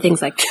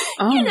 Things like,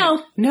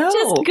 no,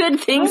 just good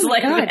things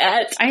like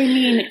that.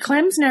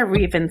 Clem's never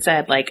even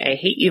said I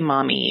hate you,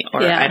 mommy,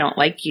 or I don't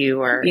like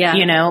you, or,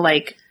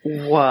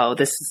 whoa,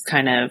 this is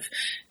kind of,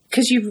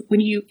 because when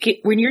you're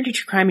into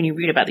true crime and you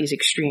read about these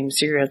extreme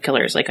serial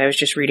killers, I was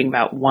just reading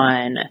about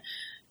one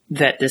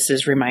that this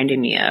is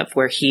reminding me of,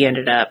 where he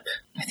ended up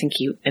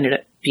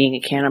being a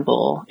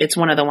cannibal. It's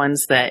one of the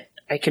ones that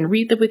I can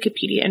read the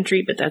Wikipedia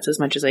entry, but that's as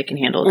much as I can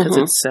handle because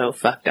it's so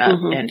fucked up.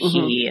 And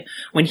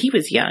when he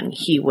was young,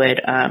 he would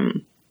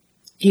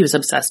he was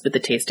obsessed with the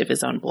taste of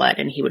his own blood,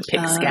 and he would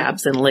pick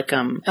scabs and lick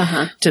them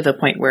to the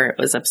point where it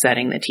was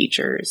upsetting the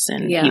teachers.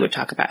 And he would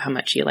talk about how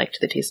much he liked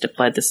the taste of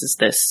blood.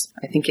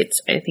 I think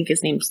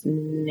his name's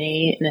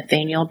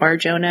Nathaniel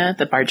Barjona,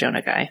 the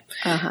Barjona guy.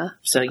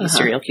 So you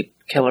serial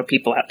killer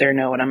people out there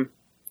know what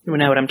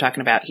I'm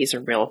talking about. He's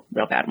a real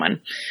bad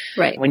one.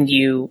 Right. When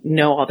you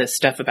know all this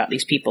stuff about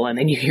these people and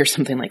then you hear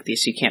something like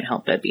this, you can't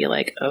help but be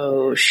like,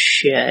 oh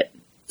shit.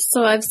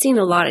 So I've seen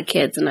a lot of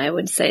kids, and I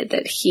would say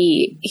that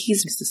he's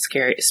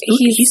scary.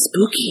 He's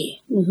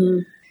spooky. Mm-hmm.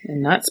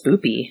 And not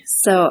spoopy.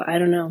 So I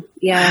don't know.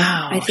 Yeah.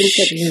 Wow, I think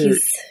that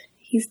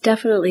he's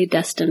definitely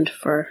destined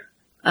for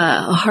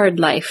a hard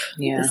life.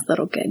 Yeah. This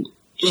little kid.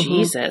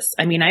 Jesus.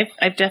 I mean,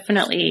 I've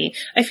definitely,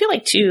 I feel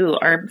like too,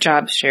 our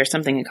jobs share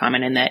something in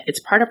common in that it's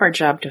part of our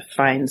job to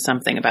find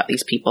something about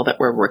these people that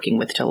we're working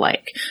with to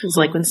like. So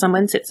like when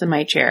someone sits in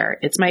my chair,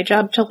 it's my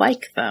job to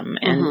like them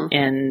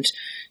and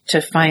to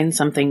find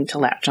something to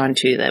latch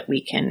onto that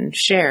we can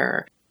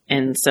share.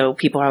 And so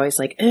people are always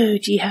like, oh,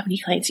 do you have any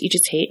clients you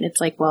just hate? And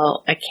it's like,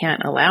 well, I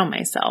can't allow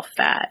myself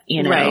that,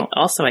 you know. Right.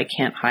 Also, I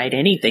can't hide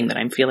anything that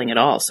I'm feeling at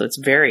all. So it's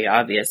very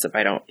obvious if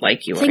I don't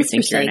like you or I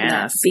think you're an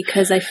ass.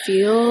 Because I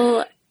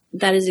feel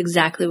that is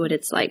exactly what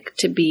it's like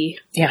to be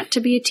a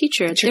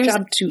teacher. It's your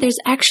job to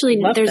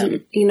love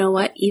them. You know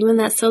what? Even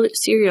that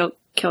serial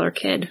killer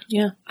kid.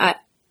 Yeah. I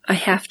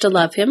have to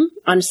love him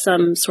on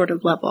some sort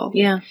of level.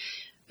 Yeah.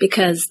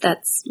 Because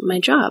that's my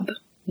job.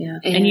 Yeah.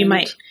 And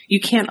you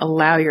can't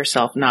allow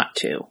yourself not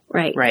to.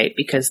 Right. Right.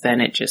 Because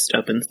then it just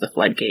opens the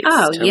floodgates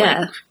to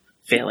like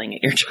failing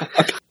at your job.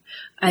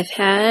 I've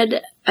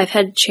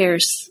had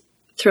chairs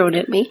thrown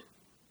at me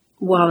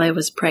while I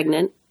was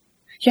pregnant.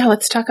 Yeah.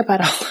 Let's talk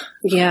about all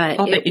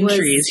the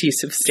injuries you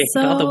sustained,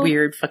 all the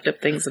weird fucked up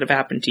things that have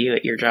happened to you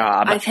at your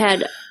job. I've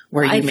had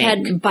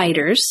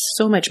biters.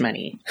 So much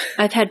money.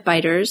 I've had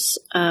biters,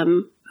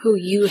 who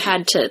you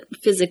had to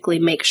physically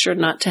make sure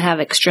not to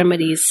have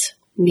extremities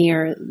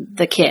near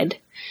the kid.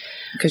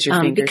 Because your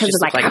fingers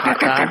just look like hot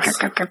dogs.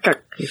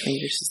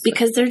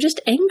 Because they're just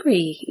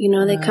angry. You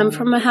know, they come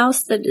from a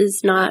house that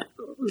is not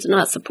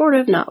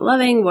supportive, not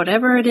loving,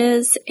 whatever it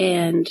is,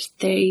 and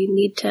they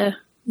need to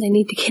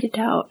get it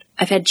out.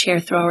 I've had chair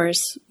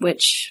throwers,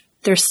 which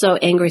they're so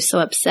angry, so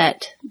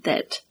upset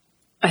that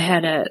I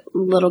had a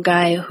little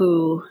guy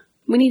who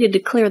we needed to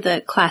clear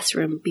the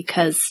classroom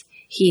because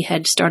he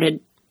had started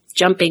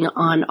jumping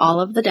on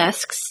all of the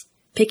desks,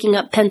 picking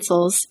up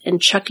pencils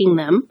and chucking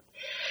them,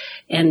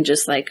 and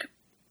just like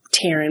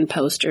tearing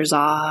posters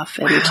off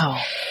and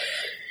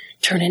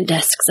turning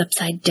desks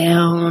upside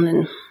down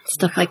and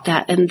stuff like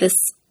that. And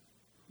this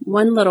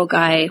one little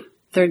guy,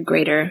 third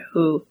grader,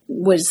 who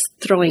was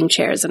throwing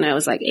chairs, and I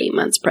was like 8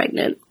 months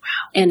pregnant. Wow.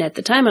 And at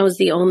the time I was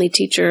the only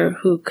teacher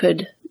who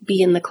could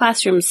be in the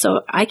classroom,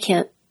 so I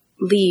can't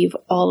leave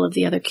all of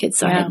the other kids.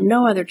 So I had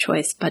no other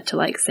choice but to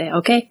like say,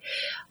 okay,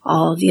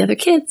 all of the other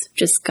kids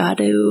just got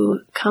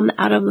to come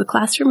out of the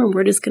classroom, and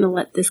we're just going to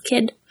let this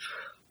kid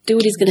do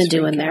what he's going to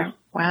do in there.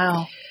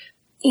 Wow.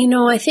 You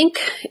know, I think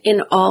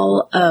in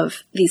all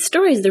of these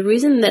stories, the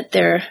reason that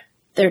they're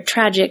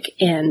tragic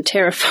and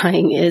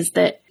terrifying is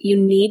that you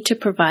need to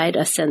provide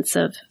a sense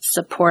of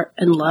support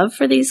and love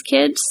for these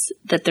kids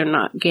that they're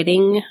not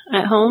getting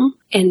at home,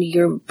 and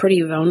you're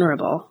pretty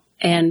vulnerable.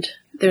 And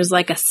there's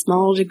like a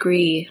small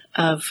degree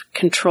of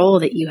control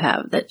that you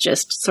have that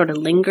just sort of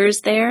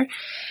lingers there.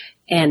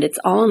 And it's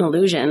all an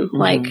illusion. Mm-hmm.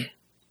 Like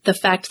the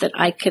fact that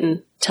I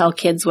can tell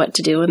kids what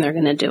to do and they're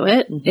going to do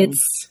it. Mm-hmm.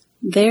 It's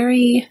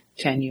very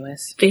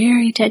tenuous.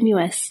 Very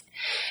tenuous.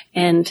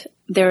 And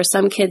there are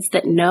some kids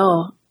that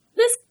know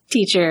this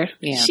teacher,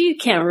 she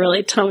can't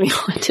really tell me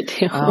what to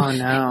do. Oh,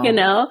 no. You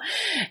know?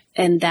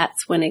 And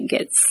that's when it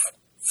gets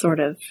sort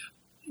of,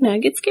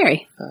 it gets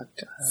scary.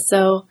 Fucked up.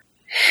 So,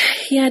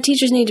 yeah,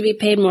 teachers need to be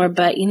paid more,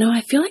 but,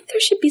 I feel like there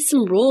should be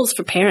some rules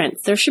for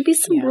parents. There should be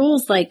some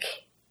rules like...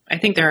 I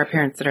think there are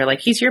parents that are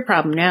like, he's your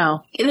problem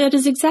now. That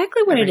is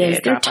exactly what it is.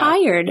 They're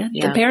tired.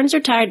 Yeah. The parents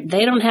are tired.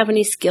 They don't have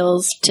any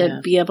skills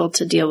to be able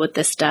to deal with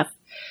this stuff.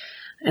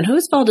 And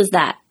whose fault is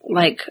that?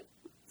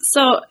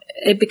 So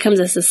it becomes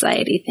a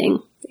society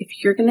thing.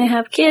 If you're going to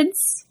have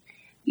kids,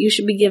 you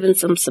should be given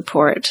some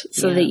support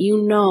so that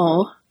you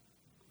know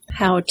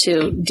how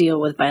to deal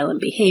with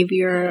violent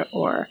behavior,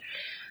 or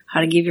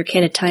how to give your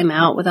kid a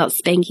timeout without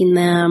spanking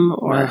them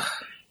or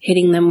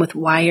hitting them with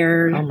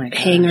wire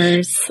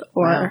hangers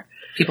or...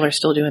 People are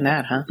still doing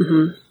that, huh?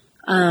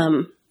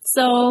 Mm-hmm.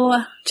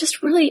 So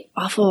just really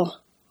awful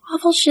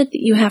shit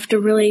that you have to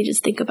really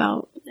just think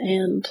about.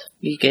 And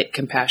you get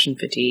compassion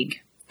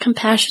fatigue.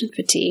 Compassion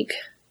fatigue.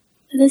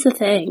 That is a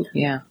thing.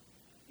 Yeah.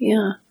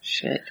 Yeah.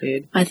 Shit,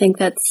 dude. I think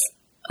that's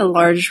a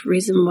large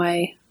reason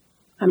why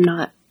I'm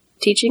not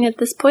teaching at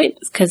this point,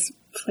 because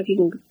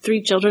fucking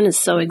 3 children is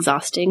so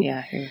exhausting.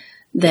 Yeah. You're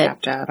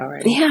tapped out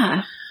already.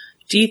 Yeah.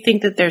 Do you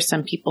think that there's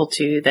some people,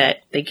 too,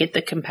 that they get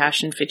the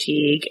compassion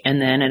fatigue,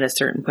 and then at a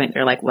certain point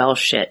they're like, well,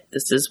 shit,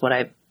 this is what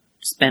I've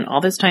spent all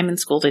this time in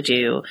school to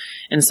do,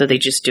 and so they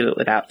just do it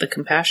without the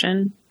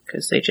compassion,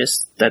 because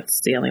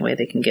that's the only way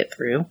they can get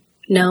through?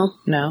 No.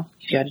 No?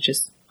 You gotta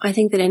just I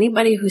think that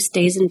anybody who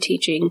stays in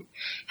teaching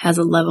has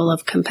a level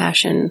of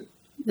compassion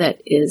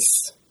that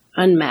is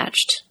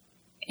unmatched.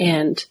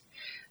 And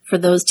for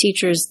those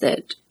teachers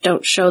that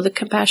don't show the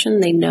compassion,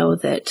 they know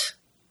that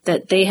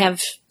they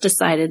have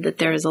decided that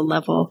there is a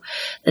level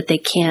that they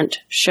can't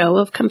show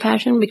of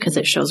compassion because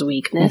it shows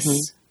weakness.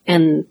 Mm-hmm.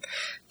 And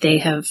they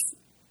have,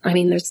 I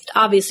mean, there's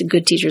obviously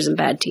good teachers and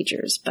bad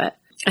teachers, but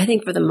I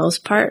think for the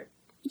most part,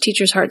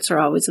 teachers' hearts are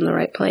always in the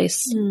right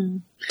place.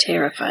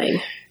 Terrifying.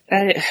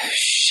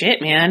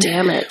 Shit, man.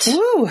 Damn it.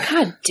 Woo.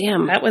 God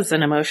damn. That was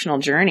an emotional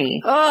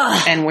journey.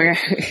 Ugh. And we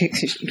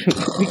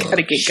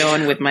gotta get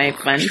going with my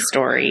fun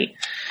story.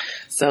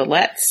 So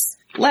let's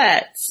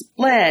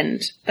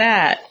blend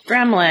that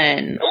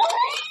gremlin.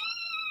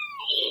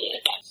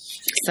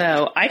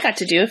 So I got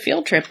to do a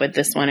field trip with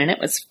this one, and it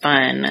was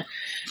fun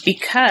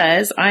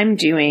because I'm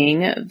doing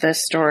the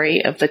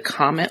story of the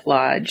Comet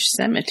Lodge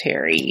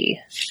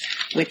Cemetery,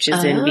 which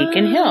is in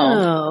Beacon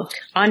Hill,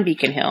 on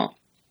Beacon Hill.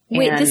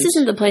 Wait, this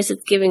isn't the place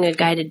that's giving a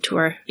guided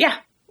tour? Yeah.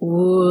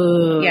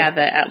 Ooh. Yeah,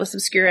 the Atlas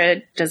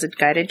Obscura does a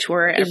guided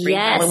tour every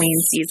Halloween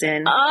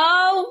season.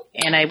 Oh!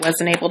 And I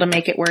wasn't able to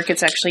make it work.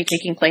 It's actually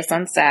taking place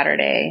on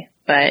Saturday.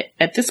 But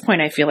at this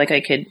point, I feel like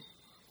I could...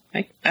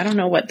 I don't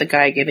know what the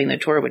guy giving the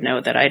tour would know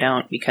that I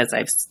don't, because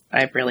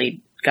I've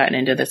really gotten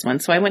into this one.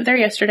 So I went there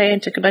yesterday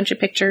and took a bunch of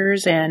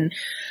pictures, and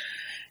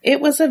it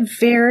was a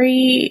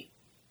very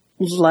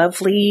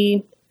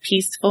lovely,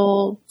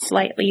 peaceful,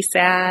 slightly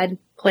sad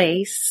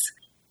place.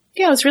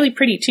 Yeah, it was really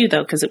pretty too,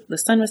 though, because the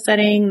sun was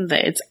setting.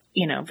 It's,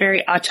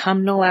 very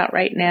autumnal out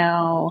right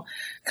now,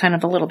 kind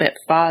of a little bit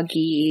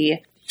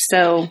foggy.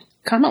 So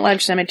Comet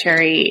Lodge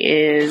Cemetery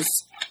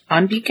is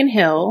on Beacon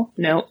Hill.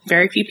 No,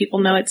 very few people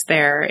know it's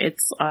there.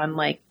 It's on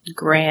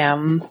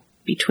Graham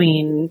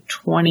between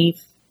 22nd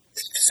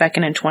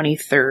and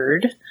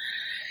 23rd.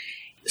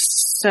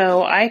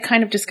 So I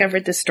kind of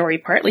discovered this story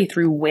partly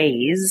through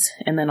Waze,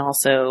 and then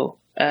also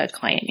a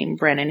client named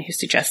Brennan who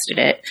suggested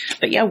it.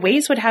 But yeah,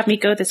 Waze would have me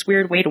go this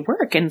weird way to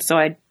work. And so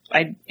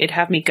it'd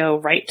have me go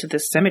right to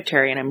this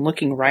cemetery, and I'm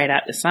looking right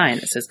at the sign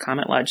that says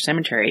Comet Lodge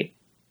Cemetery,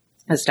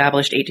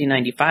 established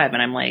 1895.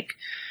 And I'm like,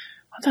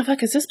 what the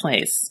fuck is this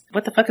place?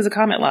 What the fuck is a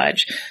Comet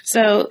Lodge?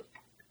 So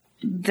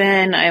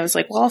then I was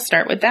like, well, I'll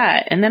start with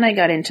that. And then I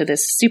got into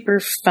this super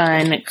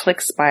fun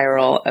click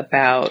spiral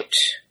about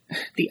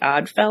the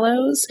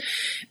Oddfellows,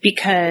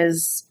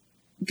 because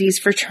these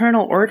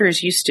fraternal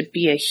orders used to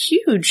be a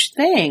huge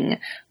thing.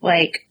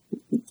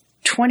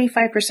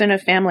 25%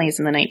 of families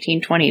in the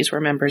 1920s were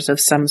members of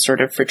some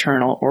sort of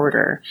fraternal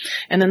order.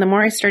 And then the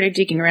more I started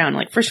digging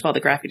around, first of all, the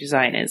graphic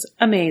design is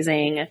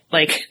amazing.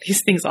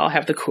 These things all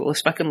have the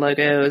coolest fucking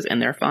logos,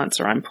 and their fonts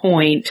are on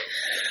point.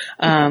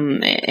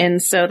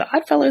 And so the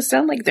Oddfellows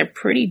sound like they're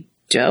pretty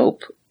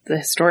dope. The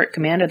historic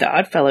command of the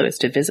Oddfellow is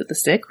to visit the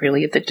sick,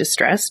 relieve the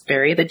distressed,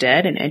 bury the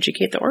dead, and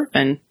educate the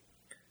orphan.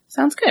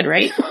 Sounds good,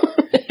 right?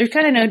 There's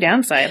kind of no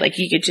downside.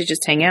 You get to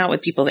just hang out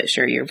with people that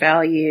share your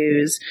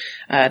values.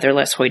 They're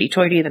less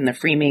hoity-toity than the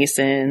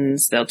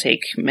Freemasons. They'll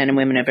take men and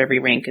women of every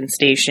rank and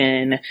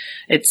station.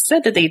 It's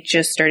said that they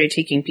just started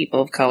taking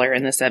people of color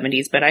in the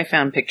 70s, but I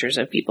found pictures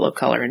of people of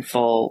color in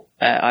full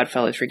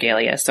Oddfellows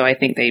regalia. So I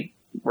think they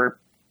were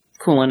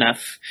cool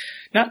enough,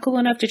 not cool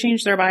enough to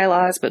change their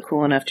bylaws, but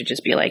cool enough to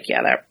just be like,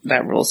 yeah,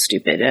 that rule's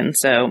stupid. And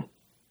so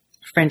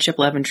Friendship,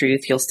 Love, and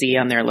Truth, you'll see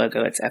on their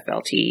logo, it's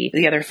FLT.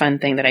 The other fun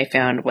thing that I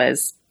found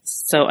was,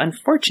 so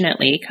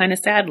unfortunately, kind of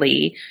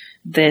sadly,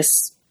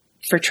 this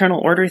fraternal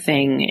order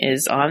thing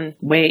is on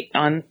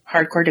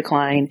hardcore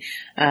decline.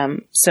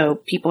 So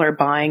people are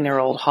buying their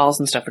old halls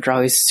and stuff, which are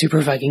always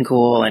super fucking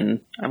cool, and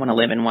I want to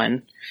live in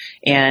one.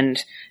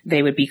 And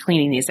they would be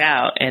cleaning these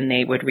out, and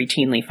they would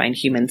routinely find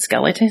human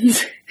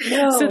skeletons.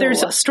 No. So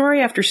there's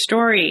story after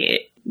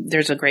story.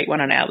 There's a great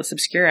one on Atlas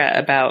Obscura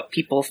about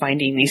people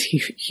finding these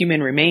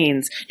human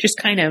remains just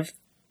kind of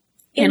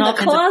in the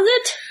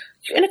closet?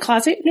 In a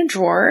closet, in a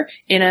drawer,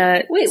 in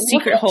a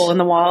secret hole in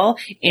the wall,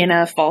 in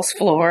a false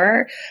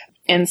floor.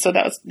 And so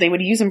they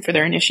would use them for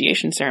their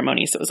initiation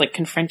ceremony. So it was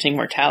confronting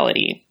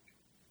mortality.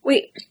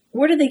 Wait,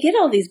 where did they get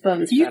all these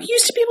bones from? You could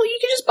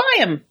just buy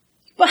them.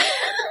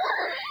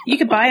 You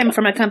could buy them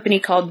from a company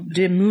called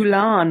De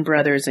Moulin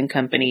Brothers and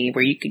Company,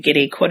 where you could get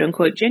a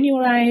quote-unquote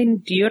genuine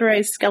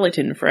deodorized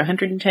skeleton for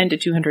 $110 to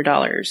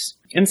 $200.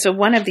 And so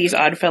one of these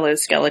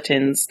Oddfellows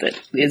skeletons that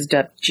is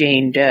dubbed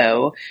Jane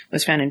Doe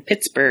was found in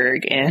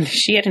Pittsburgh, and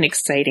she had an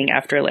exciting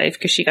afterlife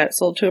because she got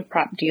sold to a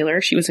prop dealer.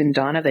 She was in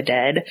Dawn of the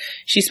Dead.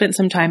 She spent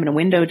some time in a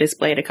window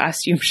display at a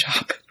costume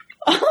shop.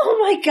 Oh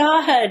my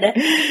God.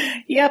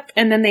 Yep.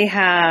 And then they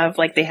have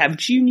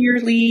junior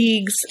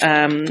leagues.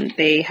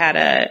 They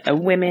had a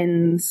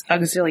women's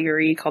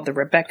auxiliary called the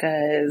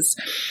Rebecca's.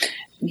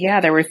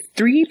 Yeah, there were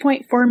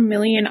 3.4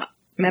 million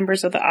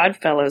members of the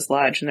Oddfellows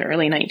Lodge in the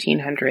early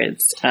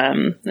 1900s.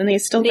 And they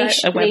still got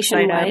a website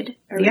nationwide?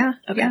 Yeah.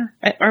 Okay. Yeah.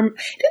 It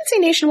didn't say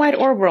nationwide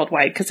or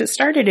worldwide, because it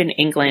started in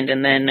England,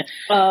 and then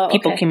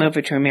people came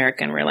over to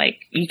America and were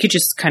like, you could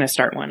just kind of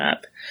start one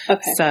up.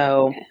 Okay.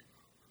 So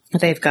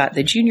they've got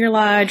the Junior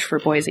Lodge for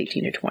boys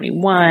 18 to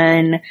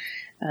 21,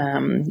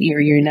 your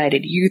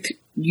United Youth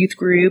youth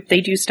group.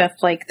 They do stuff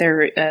like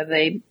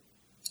they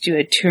do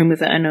a Tomb of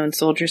the Unknown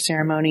Soldier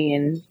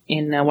ceremony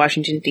in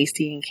Washington,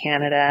 D.C. in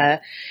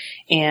Canada.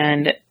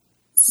 And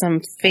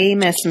some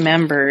famous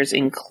members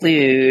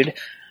include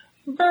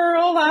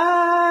Burl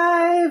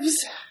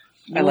Ives.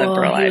 I love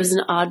Burl Ives. He was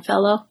an odd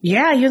fellow?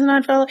 Yeah, he was an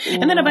odd fellow.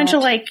 And then a bunch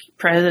of like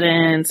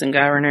presidents and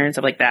governors and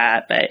stuff like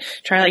that. But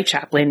Charlie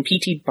Chaplin,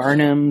 P.T.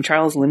 Barnum,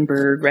 Charles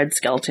Lindbergh, Red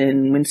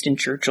Skelton, Winston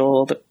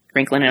Churchill,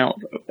 Franklin and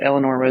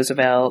Eleanor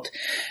Roosevelt.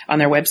 On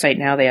their website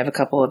now, they have a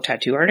couple of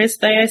tattoo artists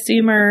that I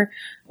assume are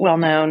well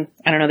known.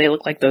 I don't know. They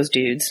look like those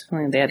dudes.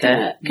 They had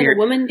Can a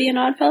woman be an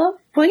odd fellow?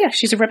 Well, yeah,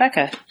 she's a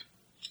Rebecca.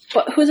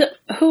 But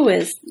who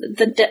is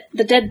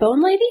the dead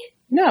bone lady?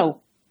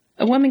 No.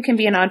 A woman can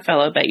be an odd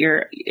fellow, but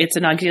it's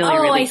an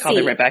auxiliary called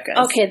the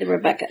Rebeccas. Okay, the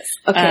Rebeccas.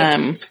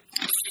 Okay.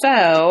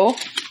 So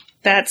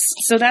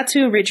that's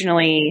who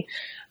originally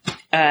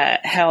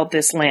held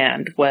this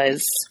land,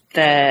 was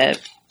the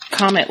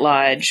Comet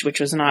Lodge, which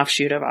was an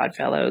offshoot of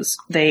Oddfellows.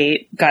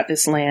 They got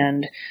this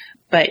land,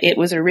 but it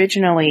was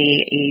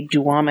originally a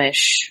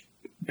Duwamish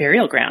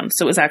burial ground.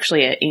 So it was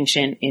actually an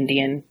ancient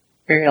Indian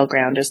burial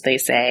ground, as they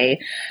say.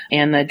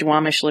 And the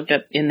Duwamish lived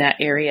up in that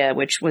area,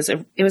 which was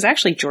it was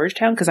actually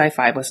Georgetown, because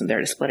I-5 wasn't there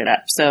to split it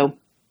up. So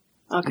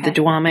the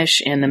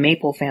Duwamish and the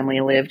Maple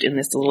family lived in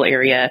this little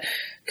area,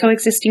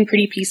 coexisting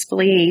pretty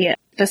peacefully.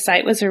 The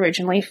site was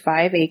originally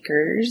 5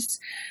 acres.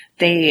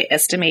 They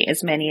estimate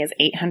as many as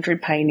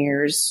 800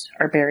 pioneers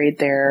are buried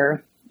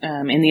there.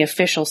 In the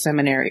official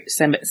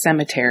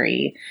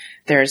cemetery,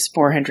 there's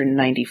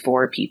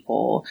 494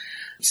 people.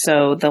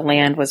 So the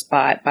land was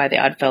bought by the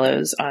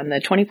Oddfellows on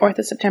the 24th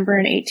of September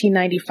in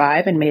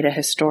 1895 and made a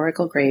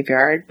historical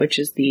graveyard, which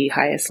is the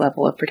highest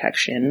level of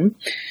protection.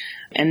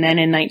 And then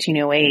in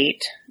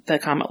 1908, the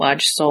Comet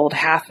Lodge sold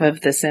half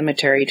of the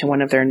cemetery to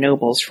one of their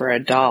nobles for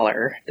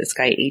 $1. This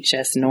guy,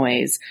 H.S.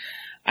 Noyes.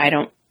 I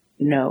don't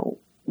know.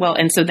 Well,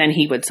 and so then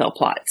he would sell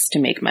plots to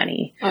make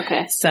money.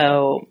 Okay.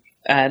 So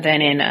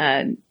then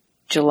in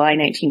July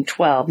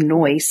 1912,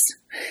 Noyes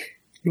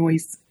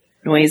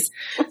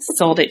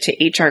sold it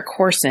to H.R.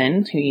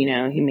 Corson, who,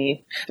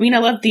 I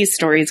love these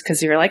stories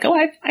because you're like, oh,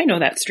 I know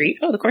that street.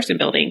 Oh, the Corson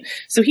building.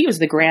 So he was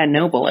the grand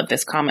noble of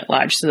this Comet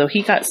Lodge. So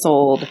he got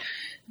sold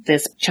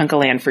this chunk of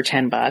land for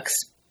 $10.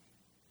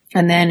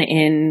 And then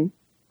in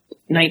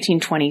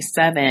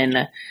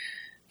 1927,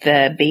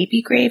 the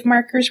baby grave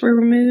markers were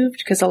removed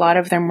because a lot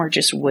of them were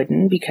just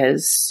wooden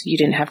because you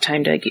didn't have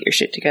time to get your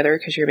shit together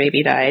because your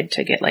baby died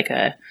to get like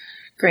a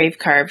grave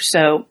carved.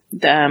 So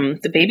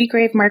the baby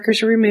grave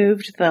markers were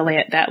removed.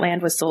 That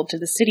land was sold to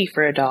the city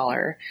for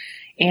 $1.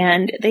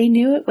 And they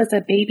knew it was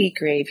a baby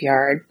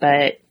graveyard,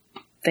 but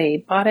they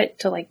bought it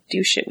to like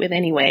do shit with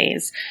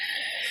anyways.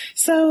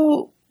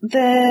 So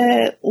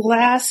the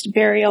last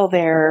burial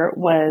there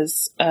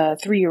was a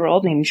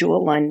 3-year-old named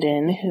Jewel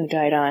London, who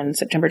died on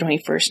September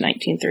 21st,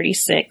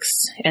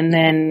 1936. And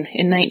then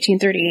in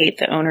 1938,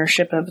 the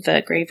ownership of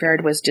the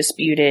graveyard was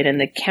disputed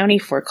and the county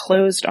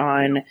foreclosed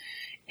on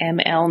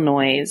M.L.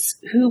 Noyes,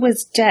 who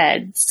was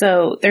dead.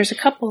 So there's a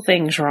couple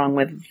things wrong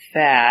with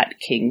that,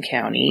 King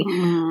County.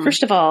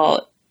 First of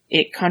all,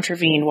 it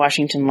contravened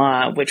Washington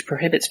law, which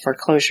prohibits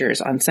foreclosures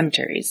on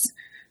cemeteries.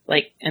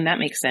 And that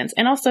makes sense.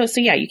 And also,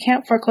 you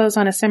can't foreclose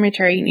on a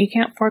cemetery. You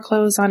can't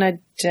foreclose on a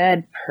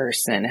dead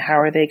person. How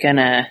are they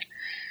gonna,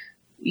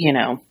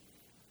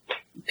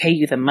 pay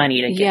you the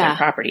money to get their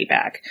property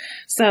back?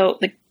 So,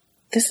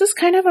 this is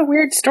kind of a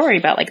weird story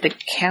about, the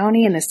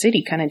county and the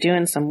city kind of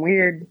doing some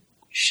weird,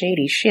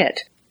 shady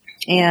shit.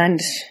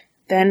 And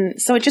then,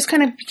 so it just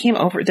kind of became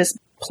this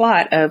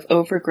plot of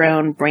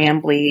overgrown,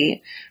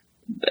 brambly,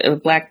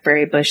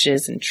 blackberry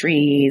bushes and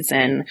trees.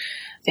 And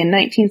in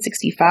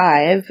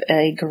 1965,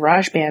 a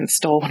garage band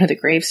stole one of the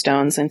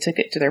gravestones and took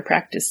it to their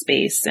practice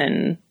space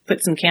and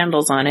put some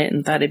candles on it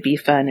and thought it'd be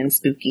fun and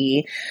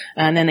spooky.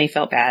 And then they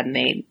felt bad and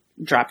they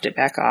dropped it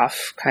back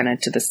off kind of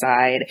to the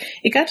side.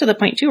 It got to the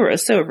point too where it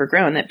was so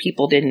overgrown that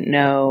people didn't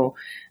know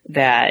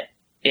that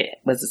it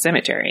was a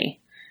cemetery.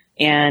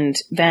 And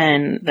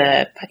then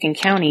the fucking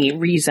county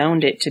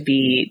rezoned it to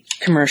be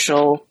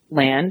commercial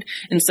land.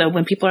 And so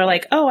when people are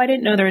like, oh, I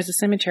didn't know there was a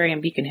cemetery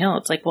in Beacon Hill,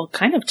 it's like, well,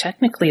 kind of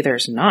technically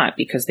there's not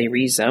because they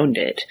rezoned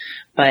it.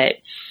 But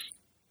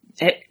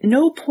at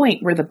no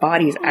point were the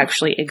bodies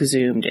actually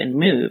exhumed and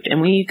moved.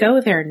 And when you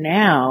go there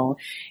now,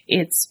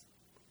 it's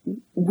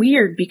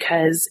weird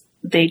because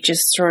they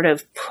just sort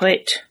of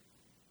put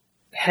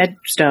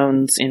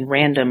headstones in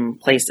random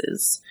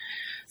places.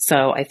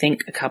 So I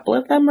think a couple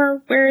of them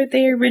are where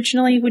they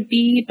originally would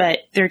be, but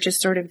they're just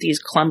sort of these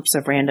clumps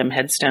of random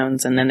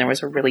headstones. And then there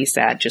was a really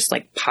sad, just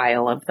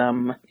pile of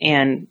them.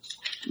 And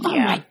oh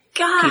my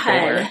God, people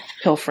were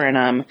pilfering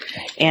them.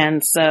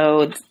 And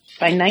so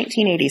by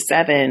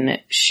 1987,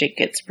 shit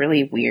gets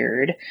really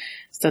weird.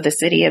 So the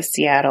city of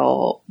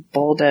Seattle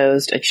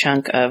bulldozed a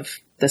chunk of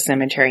the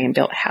cemetery and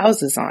built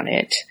houses on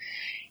it.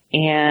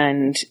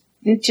 And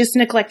just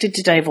neglected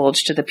to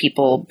divulge to the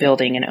people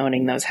building and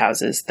owning those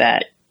houses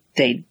that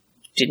they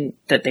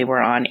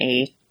were on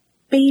a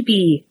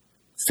baby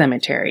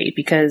cemetery,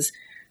 because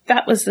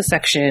that was the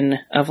section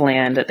of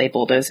land that they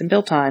bulldozed and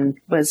built on,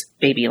 was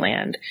baby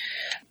land.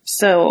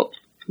 So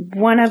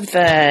one of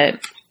the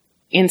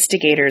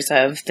instigators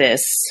of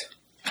this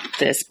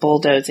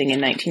bulldozing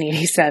in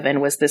 1987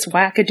 was this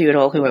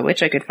wackadoodle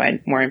which I could find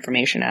more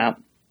information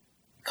out,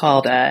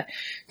 called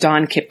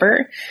Don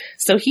Kipper.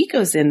 So he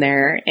goes in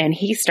there and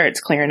he starts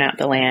clearing out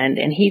the land,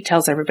 and he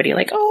tells everybody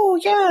like, oh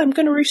yeah, I'm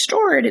going to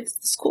restore it. It's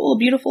this cool,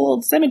 beautiful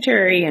old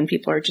cemetery. And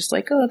people are just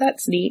like, oh,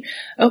 that's neat.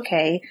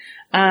 Okay.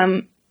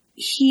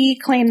 He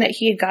claimed that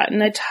he had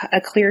gotten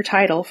a clear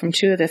title from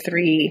 2 of the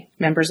 3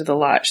 members of the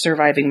lodge,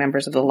 surviving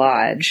members of the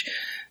lodge.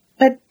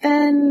 But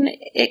then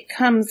it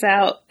comes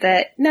out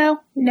that no,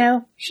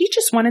 he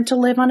just wanted to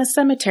live on a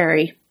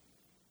cemetery.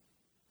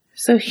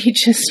 So he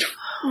just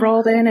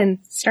rolled in and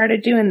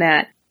started doing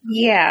that.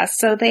 Yeah,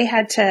 so they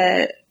had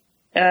to,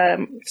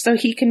 so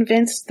he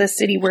convinced the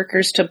city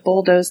workers to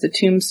bulldoze the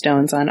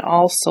tombstones on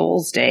All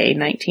Souls Day,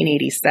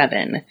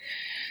 1987.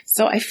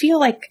 So I feel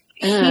like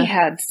he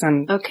had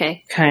some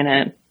kind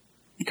of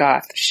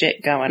goth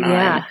shit going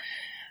on.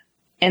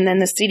 And then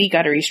the city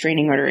got a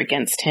restraining order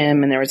against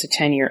him, and there was a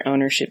 10-year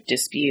ownership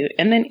dispute.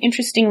 And then,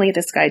 interestingly,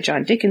 this guy,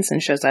 John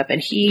Dickinson, shows up,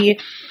 and he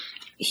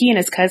and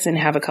his cousin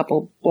have a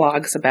couple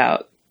blogs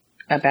about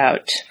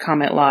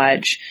Comet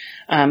Lodge.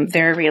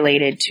 They're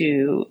related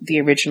to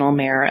the original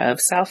mayor of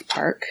South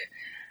Park.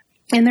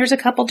 And there's a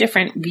couple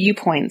different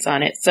viewpoints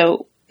on it.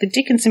 So the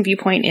Dickinson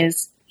viewpoint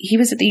is he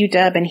was at the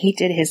UW and he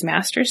did his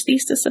master's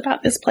thesis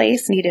about this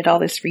place, and he did all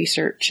this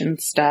research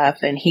and stuff,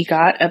 and he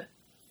got a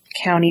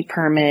county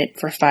permit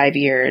for 5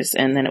 years,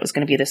 and then it was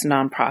going to be this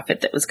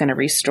nonprofit that was going to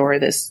restore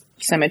this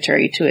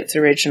cemetery to its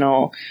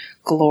original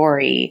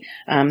glory.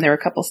 There were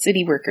a couple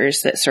city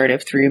workers that sort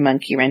of threw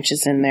monkey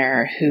wrenches in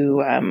there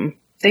who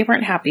they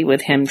weren't happy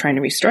with him trying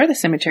to restore the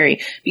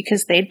cemetery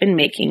because they'd been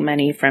making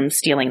money from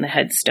stealing the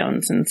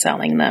headstones and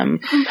selling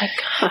them. Oh my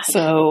God.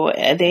 So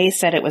they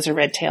said it was a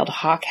red-tailed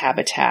hawk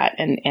habitat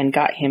and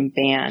got him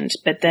banned.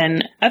 But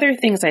then other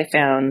things I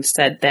found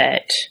said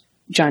that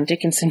John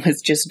Dickinson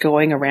was just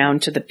going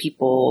around to the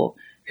people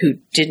who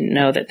didn't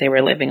know that they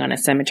were living on a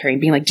cemetery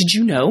and being like, did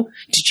you know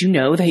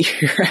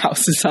that your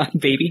house is on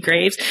baby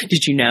graves?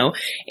 Did you know?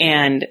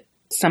 And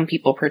some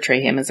people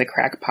portray him as a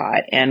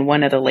crackpot. And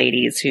one of the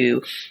ladies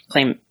who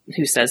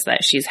says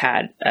that she's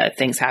had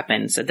things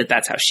happen said that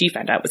that's how she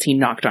found out, was he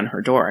knocked on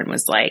her door and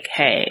was like,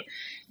 hey,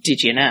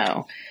 did you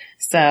know?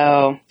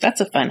 So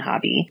that's a fun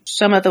hobby.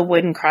 Some of the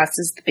wooden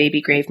crosses, the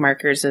baby grave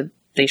markers,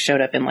 they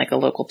showed up in like a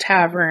local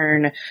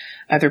tavern.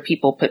 Other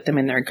people put them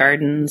in their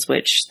gardens,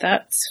 which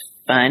that's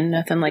fun.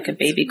 Nothing like a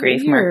baby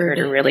grave marker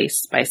to really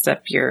spice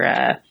up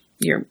your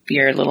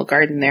little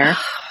garden there.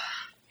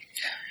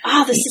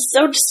 Oh, this is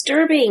so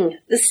disturbing.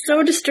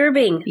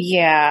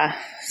 Yeah.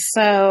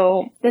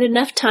 So that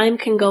enough time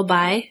can go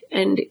by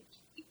and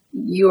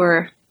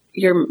you're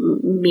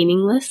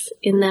meaningless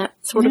in that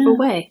sort of a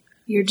way.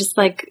 You're just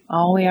like,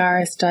 all we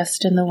are is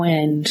dust in the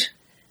wind,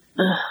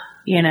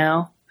 you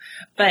know?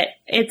 But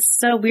it's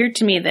so weird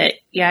to me that,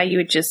 you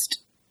would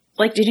just,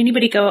 like, did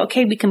anybody go,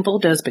 okay, we can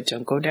bulldoze, but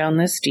don't go down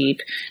this deep?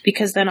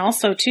 Because then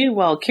also, too,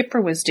 while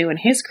Kipper was doing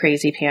his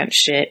crazy pants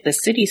shit, the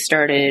city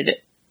started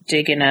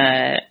digging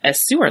a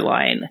sewer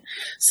line.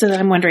 So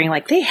I'm wondering,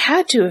 like, they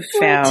had to have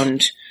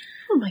found,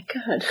 oh my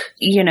God,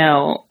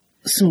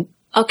 some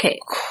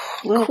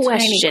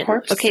question.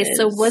 Okay,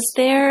 so was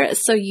there,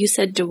 so you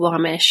said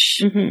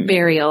Duwamish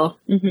burial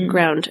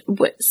ground.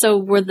 So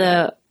were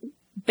the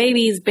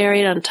babies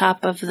buried on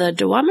top of the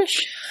Duwamish?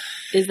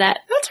 Is that?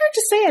 That's hard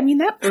to say. I mean,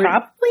 that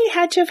probably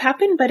had to have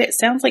happened, but it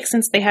sounds like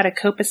since they had a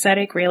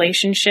copacetic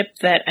relationship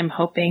that I'm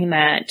hoping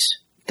that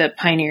the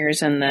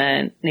pioneers and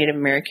the Native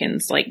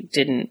Americans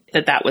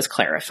that was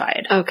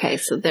clarified. Okay,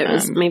 so there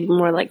was maybe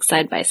more like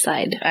side by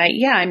side.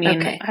 Yeah, I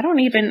mean,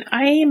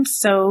 I am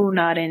so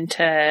not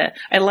into,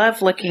 I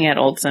love looking at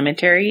old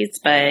cemeteries,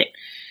 but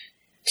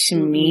to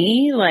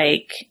me,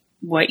 like,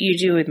 what you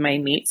do with my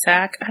meat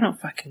sack, I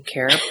don't fucking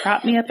care.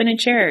 Prop me up in a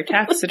chair,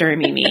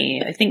 taxidermy me.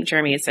 I think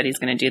Jeremy has said he's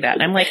going to do that.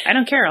 And I'm like, I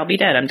don't care. I'll be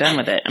dead. I'm done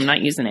with it. I'm not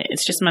using it.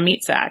 It's just my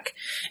meat sack.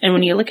 And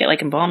when you look at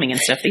like embalming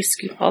and stuff, they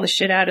scoop all the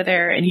shit out of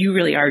there and you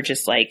really are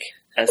just like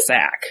a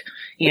sack,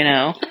 you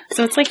know?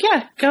 So it's like,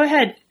 yeah, go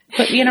ahead.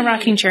 Put me in a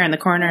rocking chair in the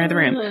corner of the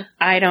room.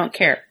 I don't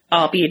care.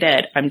 I'll be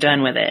dead. I'm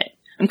done with it.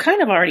 I'm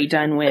kind of already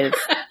done with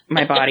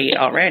my body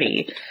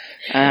already.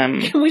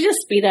 Can we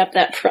just speed up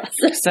that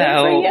process?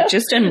 So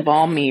just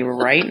embalm me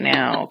right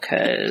now,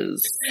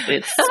 cause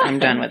I'm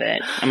done with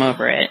it. I'm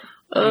over it.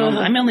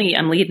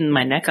 I'm leading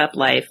my neck up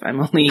life. I'm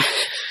only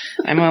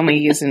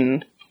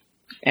using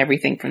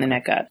everything from the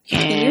neck up.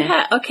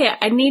 Okay.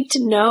 I need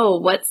to know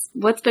what's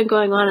been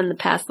going on in the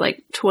past,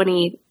 like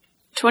 20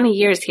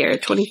 years here,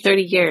 20,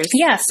 30 years.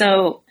 Yeah.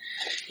 So,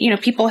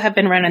 people have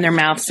been running their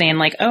mouths saying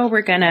like, oh,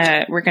 we're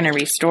gonna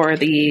restore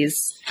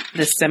this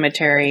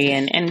cemetery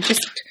and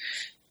just,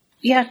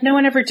 Yeah, no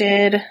one ever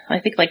did. I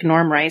think like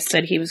Norm Rice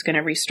said he was going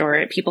to restore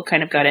it. People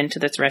kind of got into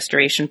this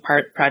restoration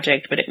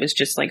project, but it was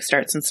just like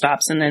starts and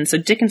stops. And then so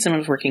Dickinson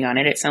was working on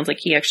it. It sounds like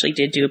he actually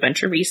did do a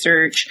bunch of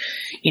research.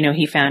 You know,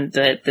 he found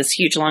this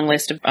huge long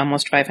list of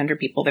almost 500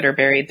 people that are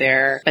buried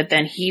there. But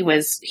then he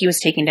was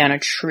taking down a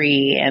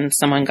tree and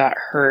someone got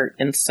hurt.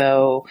 And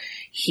so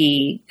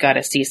he got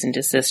a cease and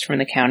desist from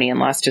the county and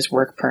lost his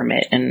work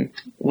permit and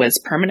was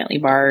permanently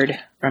barred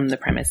from the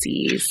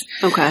premises.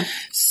 Okay.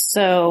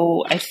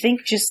 So I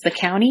think just the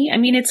county, I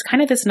mean, it's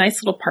kind of this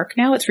nice little park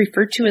now. It's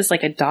referred to as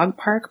like a dog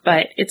park,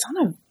 but it's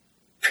on a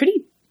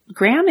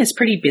Graham is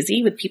pretty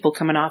busy with people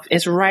coming off.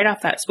 It's right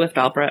off that Swift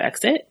Albro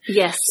exit.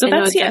 Yes. So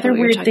that's the other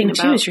weird thing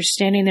too, is you're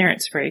standing there.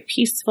 It's very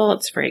peaceful.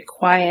 It's very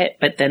quiet,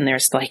 but then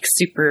there's like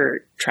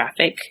super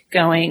traffic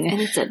going.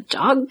 And it's a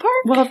dog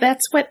park? Well,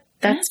 that's what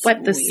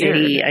the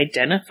city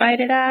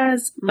identified it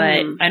as,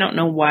 but I don't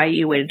know why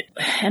you would.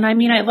 And I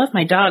mean, I love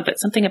my dog, but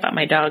something about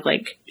my dog,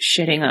 like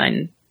shitting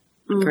on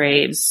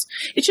graves.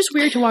 It's just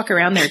weird to walk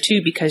around there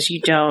too, because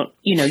you don't,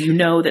 you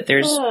know that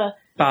there's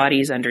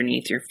bodies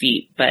underneath your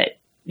feet, but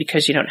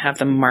because you don't have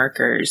the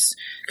markers,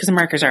 because the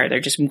markers they're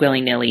just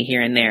willy-nilly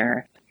here and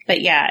there.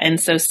 But yeah, and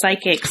so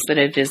psychics that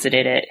have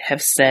visited it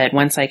have said,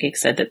 one psychic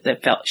said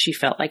that she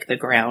felt like the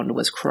ground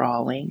was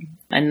crawling.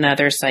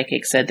 Another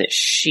psychic said that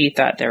she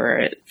thought there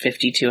were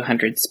 50 to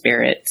 100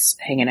 spirits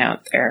hanging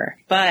out there.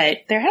 But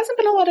there hasn't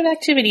been a lot of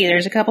activity.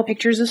 There's a couple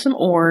pictures of some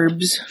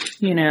orbs.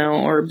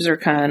 Orbs are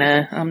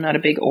I'm not a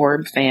big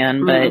orb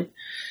fan, but,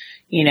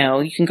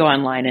 you can go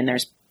online and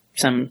there's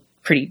some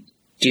pretty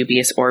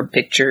dubious orb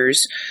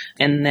pictures.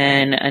 And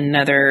then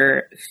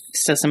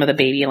some of the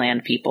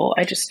Babyland people.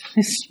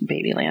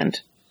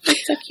 Babyland.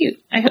 It's so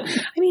cute.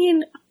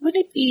 Would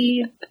it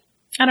be,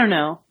 I don't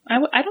know.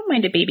 I don't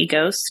mind a baby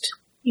ghost.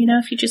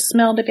 If you just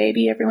smelled a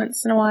baby every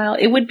once in a while.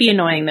 It would be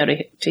annoying though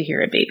to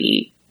hear a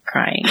baby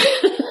crying.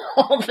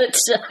 All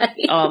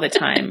the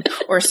time.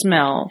 Or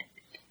smell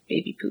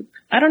baby poop.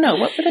 I don't know.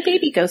 What would a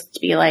baby ghost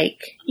be like?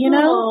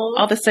 All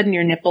of a sudden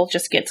your nipple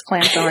just gets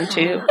clamped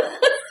onto.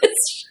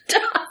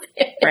 Stop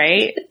it.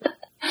 Right?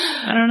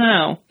 I don't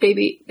know.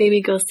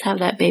 Baby ghosts have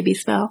that baby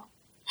smell.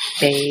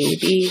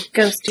 Baby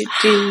ghost,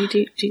 do,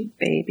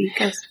 baby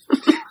ghost.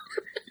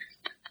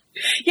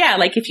 Yeah,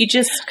 like if you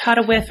just caught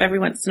a whiff every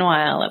once in a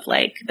while of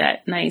like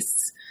that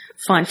nice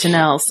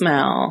fontanelle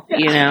smell,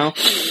 Maybe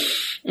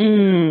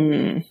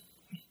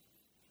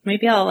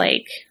I'll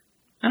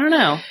I don't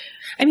know.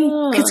 I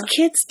mean, because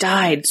kids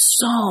died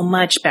so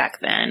much back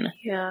then.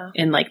 Yeah.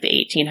 In like the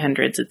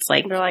 1800s. It's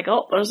like. They're like,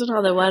 oh, there's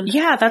another one.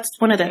 Yeah, that's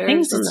one of the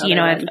things.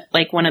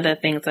 One of the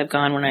things I've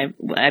done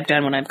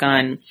when I've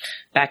gone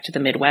back to the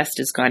Midwest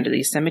is gone to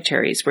these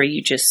cemeteries where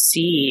you just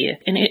see,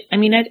 and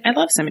I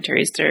love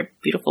cemeteries. They're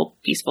beautiful,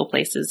 peaceful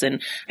places.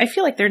 And I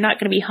feel like they're not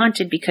going to be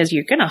haunted because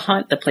you're going to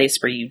haunt the place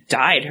where you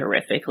died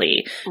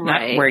horrifically,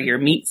 not where your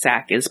meat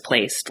sack is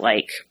placed,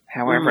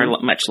 however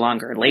much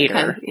longer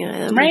later. Okay. Yeah,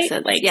 that right? Makes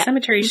sense.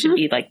 Cemeteries should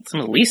be some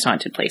of the least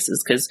haunted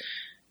places because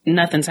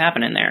nothing's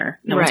happening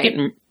there. No one's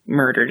getting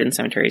murdered in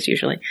cemeteries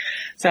usually.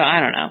 So I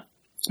don't know.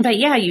 But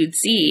yeah, you'd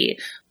see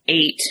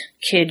 8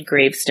 kid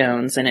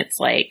gravestones and it's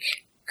like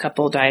a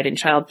couple died in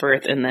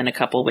childbirth and then a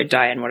couple would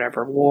die in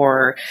whatever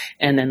war.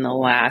 And then the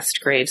last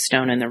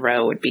gravestone in the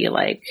row would be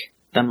like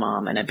the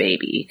mom and a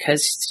baby.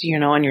 Cause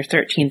on your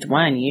 13th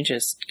one, you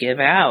just give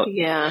out.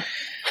 Yeah.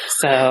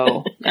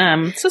 So,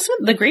 so some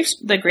of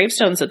the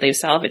gravestones that they've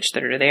salvaged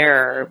that are there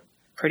are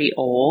pretty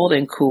old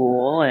and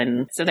cool.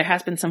 And so there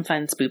has been some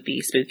fun,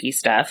 spooky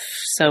stuff.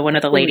 So one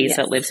of the ladies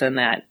that lives in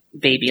that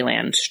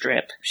Babyland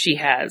strip, she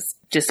has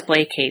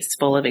display case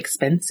full of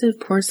expensive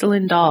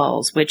porcelain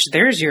dolls, which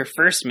there's your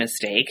first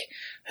mistake.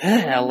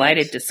 A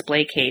lighted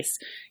display case,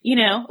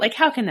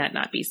 how can that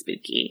not be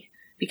spooky?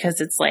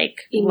 Because it's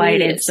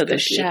lighted so the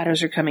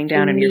shadows are coming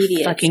down and your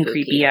fucking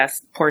creepy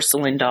ass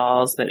porcelain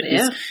dolls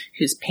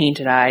whose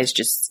painted eyes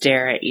just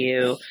stare at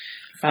you,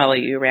 follow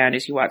you around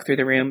as you walk through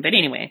the room. But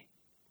anyway,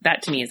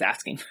 that to me is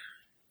asking.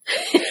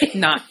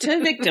 Not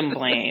to victim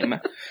blame,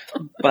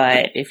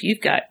 but if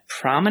you've got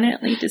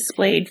prominently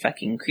displayed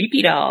fucking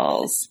creepy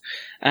dolls,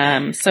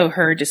 so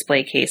her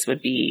display case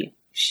would be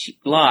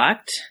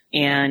locked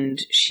and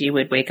she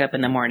would wake up in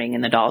the morning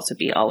and the dolls would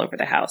be all over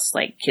the house.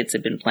 Like kids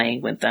had been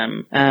playing with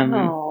them.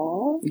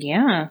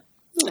 Yeah.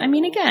 I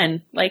mean,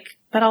 again,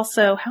 but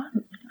also how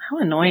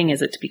annoying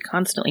is it to be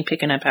constantly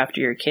picking up after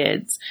your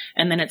kids?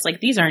 And then it's like,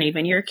 these aren't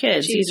even your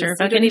kids. Jesus, these are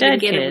fucking dead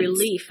kids. They don't even get a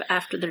relief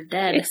after they're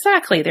dead.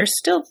 Exactly. They're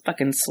still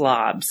fucking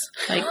slobs.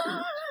 And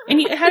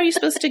what are you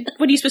supposed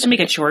to make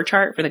a chore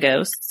chart for the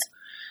ghosts?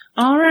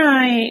 All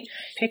right.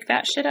 Pick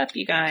that shit up,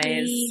 you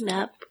guys.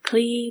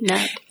 Clean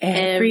up.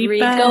 Every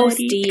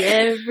ghosty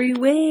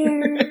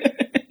everywhere.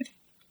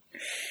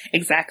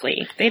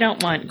 Exactly. They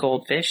don't want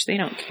goldfish. They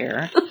don't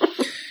care.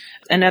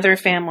 Another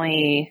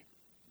family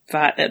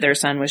thought that their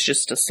son was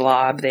just a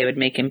slob. They would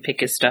make him pick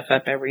his stuff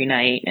up every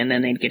night, and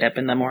then they'd get up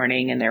in the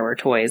morning and there were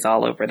toys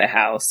all over the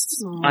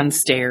house, on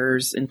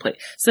stairs and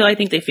So I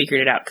think they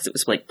figured it out because it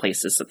was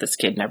places that this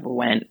kid never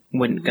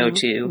wouldn't go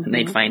to, and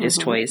they'd find his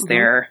toys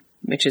there.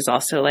 which is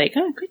also like,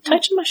 oh, quit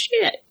touching my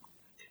shit.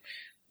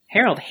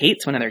 Harold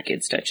hates when other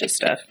kids touch his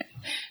stuff.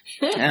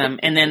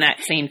 And then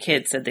that same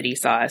kid said that he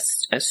saw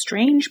a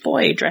strange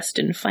boy dressed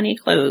in funny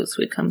clothes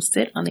who would come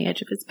sit on the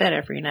edge of his bed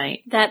every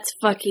night. That's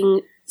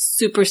fucking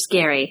super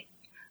scary.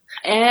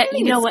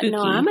 You know what? Spooky.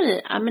 No,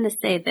 I'm gonna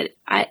say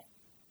that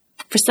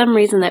for some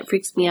reason that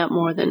freaks me out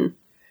more than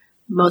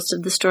most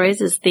of the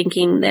stories, is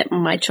thinking that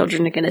my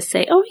children are gonna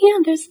say, "Oh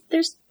yeah,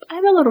 I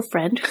have a little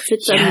friend who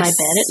sits on my bed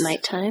at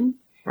nighttime."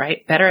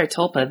 Right, better a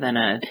tulpa than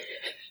a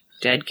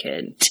dead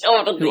kid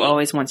Totally. who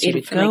always wants you to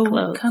Infinite go.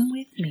 clothes. Come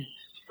with me.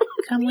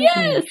 Come with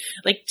Yes. me.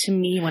 Like, to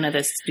me, one of the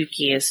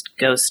spookiest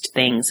ghost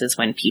things is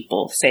when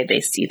people say they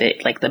see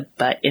the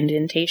butt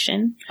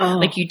indentation. Oh.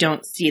 Like, you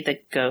don't see the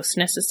ghost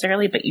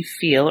necessarily, but you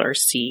feel or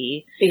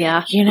see,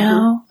 Yeah. you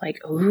know? Like,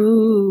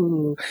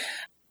 ooh.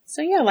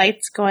 So, yeah,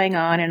 lights going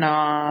on and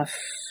off.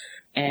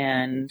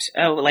 And,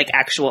 like,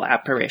 actual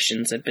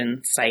apparitions have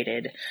been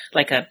sighted.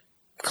 Like a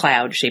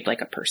cloud shaped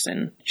like a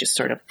person. Just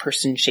sort of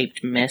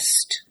person-shaped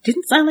mist.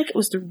 Didn't sound like it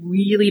was the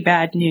really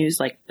bad news,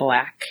 like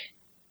black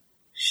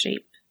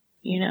shape,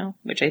 you know?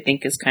 Which I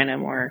think is kind of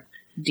more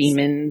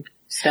demon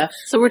stuff.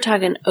 So we're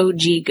talking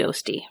OG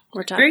ghosty.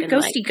 We're talking Very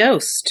ghosty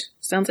ghost.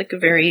 Sounds like a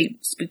very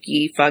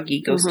spooky,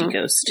 foggy, ghosty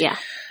ghost. Yeah.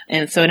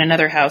 And so in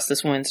another house,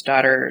 this woman's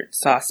daughter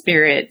saw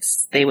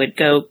spirits. They would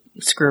go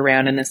screw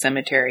around in the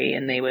cemetery,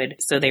 and they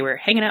were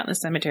hanging out in the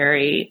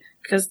cemetery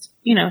because,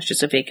 you know, it's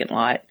just a vacant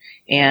lot.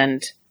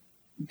 And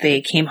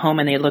they came home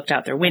and they looked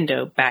out their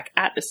window back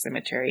at the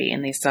cemetery,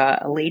 and they saw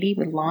a lady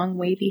with long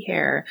wavy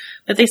hair,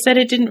 but they said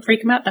it didn't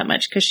freak them out that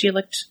much because she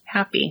looked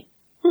happy.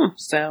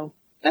 So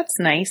that's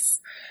nice.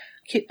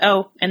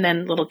 And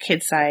then little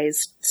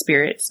kid-sized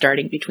spirits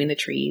darting between the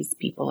trees.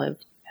 People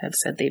have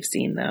said they've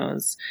seen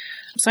those.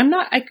 So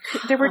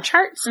there were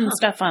charts and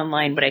stuff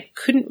online, but I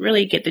couldn't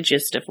really get the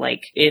gist of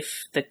like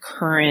if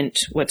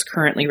what's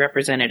currently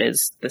represented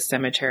as the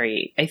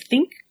cemetery. I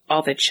think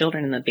all the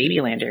children in the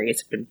Babyland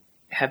areas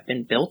have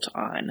been built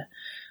on,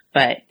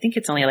 but I think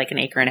it's only like an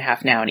acre and a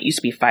half now, and it used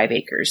to be 5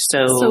 acres.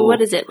 So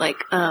what is it,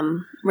 like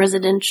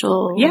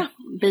residential? Yeah.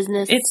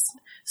 Business. It's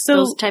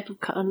those type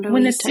of condo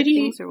when the type city,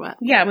 things, or what?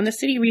 Yeah, when the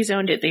city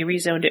rezoned it, they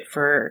rezoned it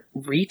for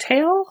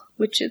retail,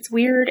 which is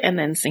weird, and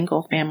then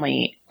single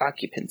family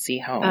occupancy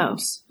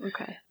homes. Oh,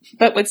 okay.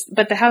 But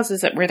the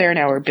houses that were there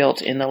now were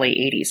built in the late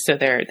 80s, so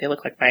they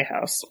look like my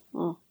house.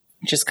 Oh.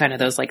 Just kind of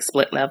those like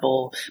split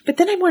level. But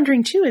then I'm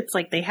wondering too, it's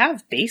like they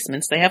have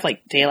basements. They have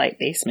like daylight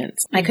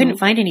basements. I couldn't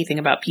find anything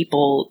about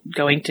people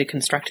going to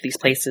construct these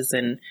places.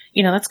 And,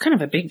 you know, that's kind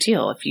of a big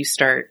deal if you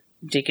start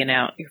digging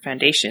out your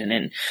foundation.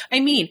 And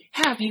I mean,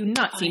 have you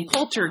not seen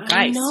Poltergeist?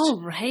 I know,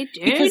 right?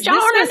 Dude, Because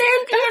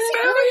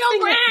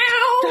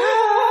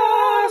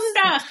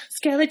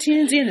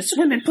skeletons in a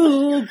swimming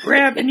pool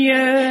grabbing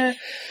you.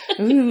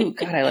 Ooh,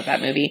 God, I love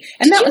that movie.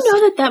 And Did you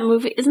know that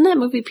movie, isn't that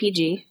movie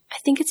PG? I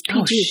think it's PG.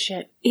 Oh,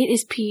 shit. It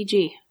is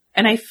PG.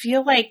 And I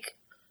feel like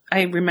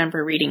I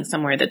remember reading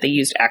somewhere that they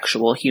used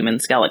actual human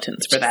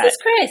skeletons for that. Jesus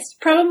Christ.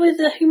 Probably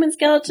the human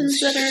skeletons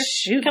that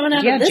are coming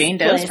out of this Jane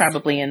place. Doe's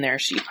probably in there.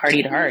 She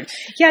partied hard.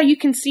 Yeah, you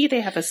can see they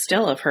have a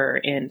still of her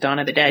in Dawn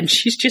of the Dead.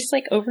 She's just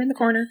like over in the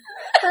corner.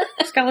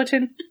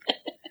 Skeleton.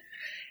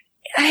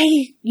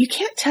 You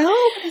can't tell,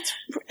 but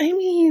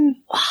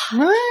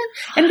what?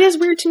 And it is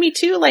weird to me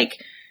too,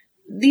 like,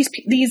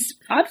 these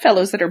odd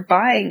fellows that are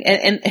buying,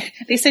 and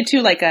they said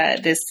too, like,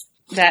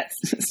 that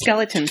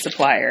skeleton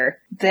supplier,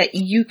 that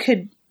you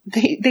could,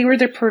 they were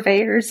the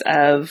purveyors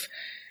of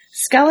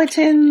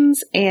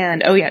skeletons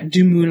and,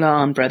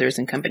 Dumoulin Brothers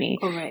and Company.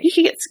 Oh, right. You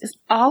could get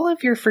all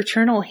of your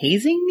fraternal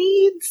hazing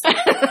needs.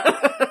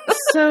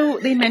 So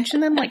they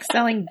mentioned them like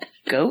selling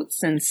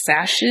goats and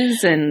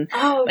sashes and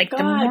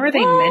the more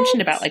they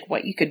mentioned about like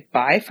what you could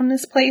buy from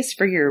this place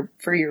for your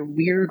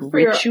weird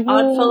rituals. Your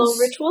Oddfellow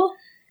ritual?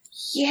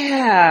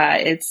 Yeah,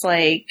 it's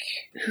like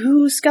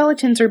whose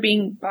skeletons are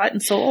being bought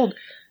and sold.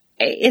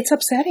 It's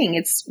upsetting.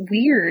 It's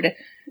weird.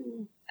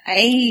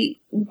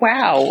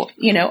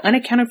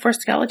 Unaccounted for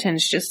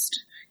skeletons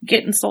just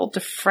getting sold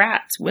to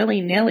frats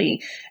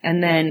willy-nilly.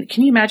 And then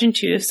can you imagine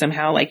too if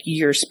somehow like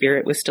your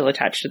spirit was still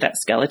attached to that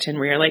skeleton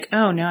where you're like,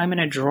 oh no, I'm in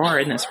a drawer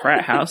in this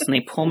frat house and they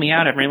pull me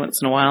out every once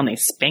in a while and they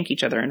spank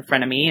each other in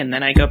front of me and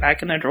then I go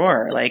back in the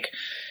drawer. Like,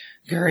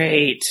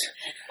 great.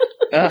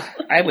 Ugh,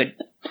 I would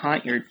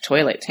haunt your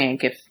toilet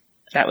tank if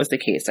that was the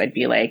case. I'd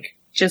be like,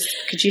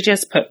 could you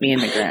just put me in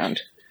the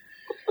ground?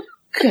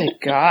 Good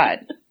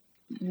God.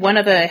 One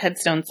of the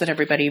headstones that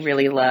everybody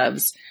really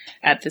loves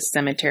at this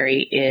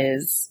cemetery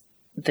is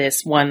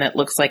this one that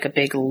looks like a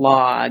big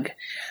log.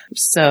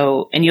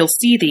 So, and you'll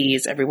see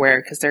these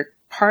everywhere because they're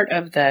part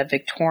of the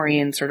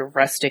Victorian sort of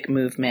rustic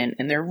movement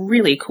and they're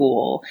really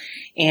cool.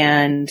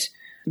 And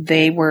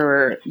they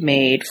were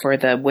made for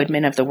the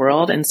woodmen of the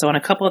world. And so on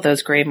a couple of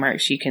those grave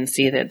marks, you can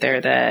see that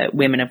they're the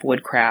Women of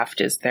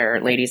Woodcraft is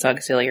their ladies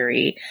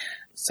auxiliary.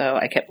 So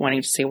I kept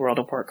wanting to say World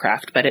of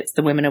Warcraft, but it's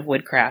the Women of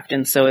Woodcraft.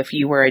 And so if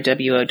you were a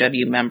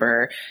WOW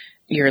member,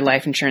 your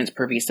life insurance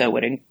per visa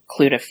would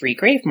include a free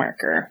grave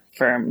marker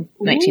from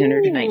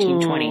 1900 to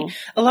 1920.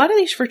 A lot of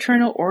these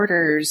fraternal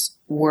orders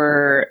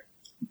were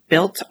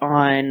built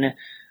on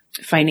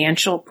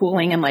financial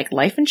pooling and like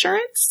life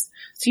insurance.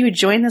 So you would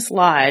join this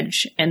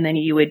lodge and then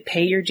you would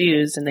pay your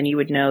dues, and then you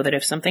would know that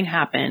if something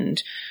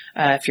happened,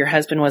 if your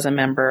husband was a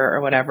member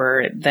or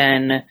whatever,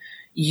 then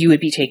you would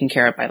be taken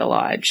care of by the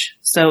lodge.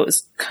 So it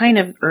was kind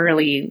of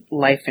early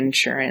life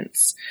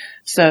insurance.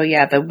 So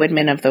yeah, the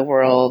Woodmen of the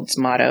World's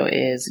motto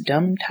is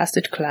 "Dum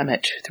tacit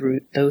clamet,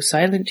 though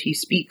silent he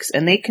speaks."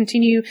 And they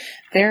continue.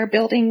 Their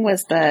building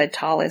was the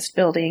tallest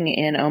building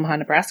in Omaha,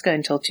 Nebraska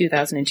until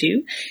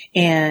 2002.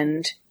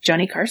 And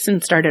Johnny Carson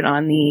started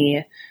on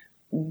the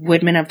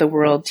Woodmen of the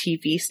World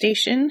TV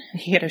station.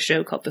 He had a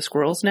show called The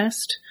Squirrel's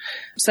Nest.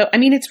 So, I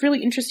mean, it's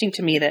really interesting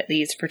to me that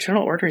these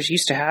fraternal orders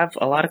used to have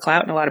a lot of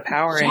clout and a lot of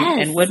power.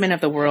 Yes. And Woodmen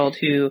of the World,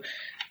 who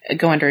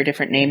go under a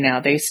different name now,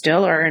 they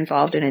still are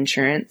involved in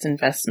insurance,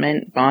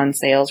 investment, bond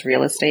sales,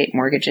 real estate,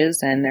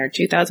 mortgages, and their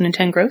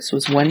 2010 gross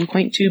was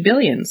 $1.2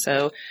 billion.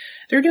 So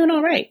they're doing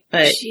all right.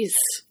 But Jeez.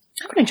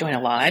 I want to join a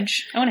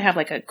lodge. I want to have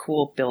like a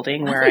cool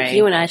building where I think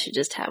you and I should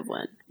just have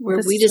one. Where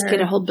we just get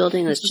a whole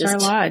building that's just our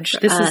lodge.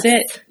 This is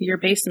it. Your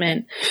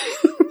basement.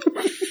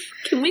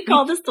 Can we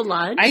call this the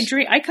lodge?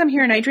 I come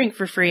here and I drink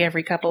for free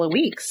every couple of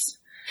weeks.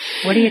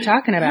 What are you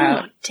talking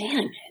about? Oh, damn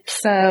it.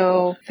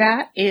 So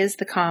that is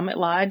the Comet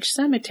Lodge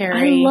Cemetery.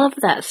 I love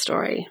that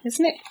story.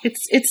 Isn't it?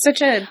 It's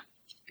such a...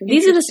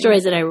 These are the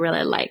stories that I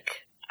really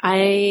like.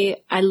 I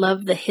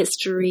love the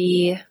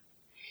history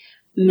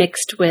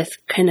mixed with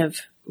kind of,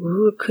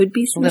 it could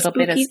be some little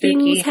bit of spooky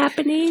spooky things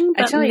happening,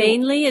 but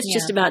mainly it's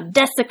just about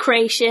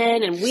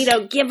desecration and we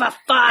don't give a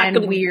fuck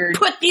and weird.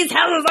 Put these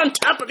houses on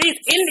top of these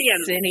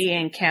Indians. City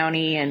and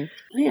county and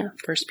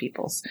First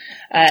Peoples.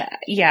 I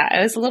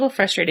was a little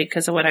frustrated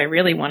because of what I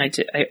really wanted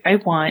to. I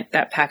want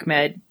that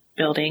PacMed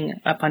building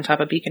up on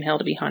top of Beacon Hill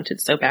to be haunted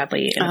so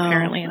badly, and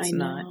apparently it's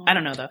not. I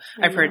don't know though.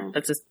 I've heard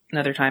that's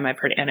another time I've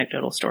heard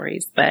anecdotal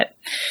stories, but.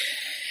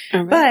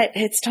 Right. But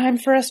it's time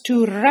for us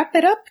to wrap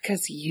it up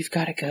because you've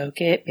got to go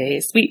get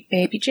sweet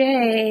baby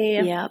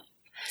J. Yep.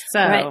 So,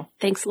 right.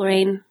 Thanks,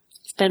 Lorraine.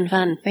 It's been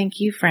fun.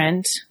 Thank you,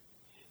 friend.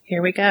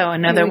 Here we go.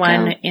 Another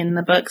one in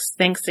the books.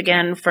 Thanks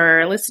again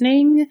for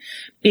listening.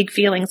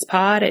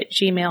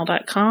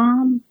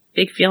 bigfeelingspod@gmail.com.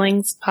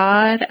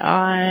 Bigfeelingspod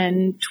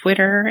on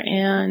Twitter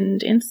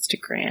and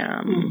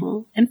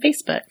Instagram and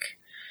Facebook.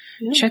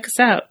 Yep. Check us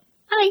out.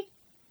 Bye.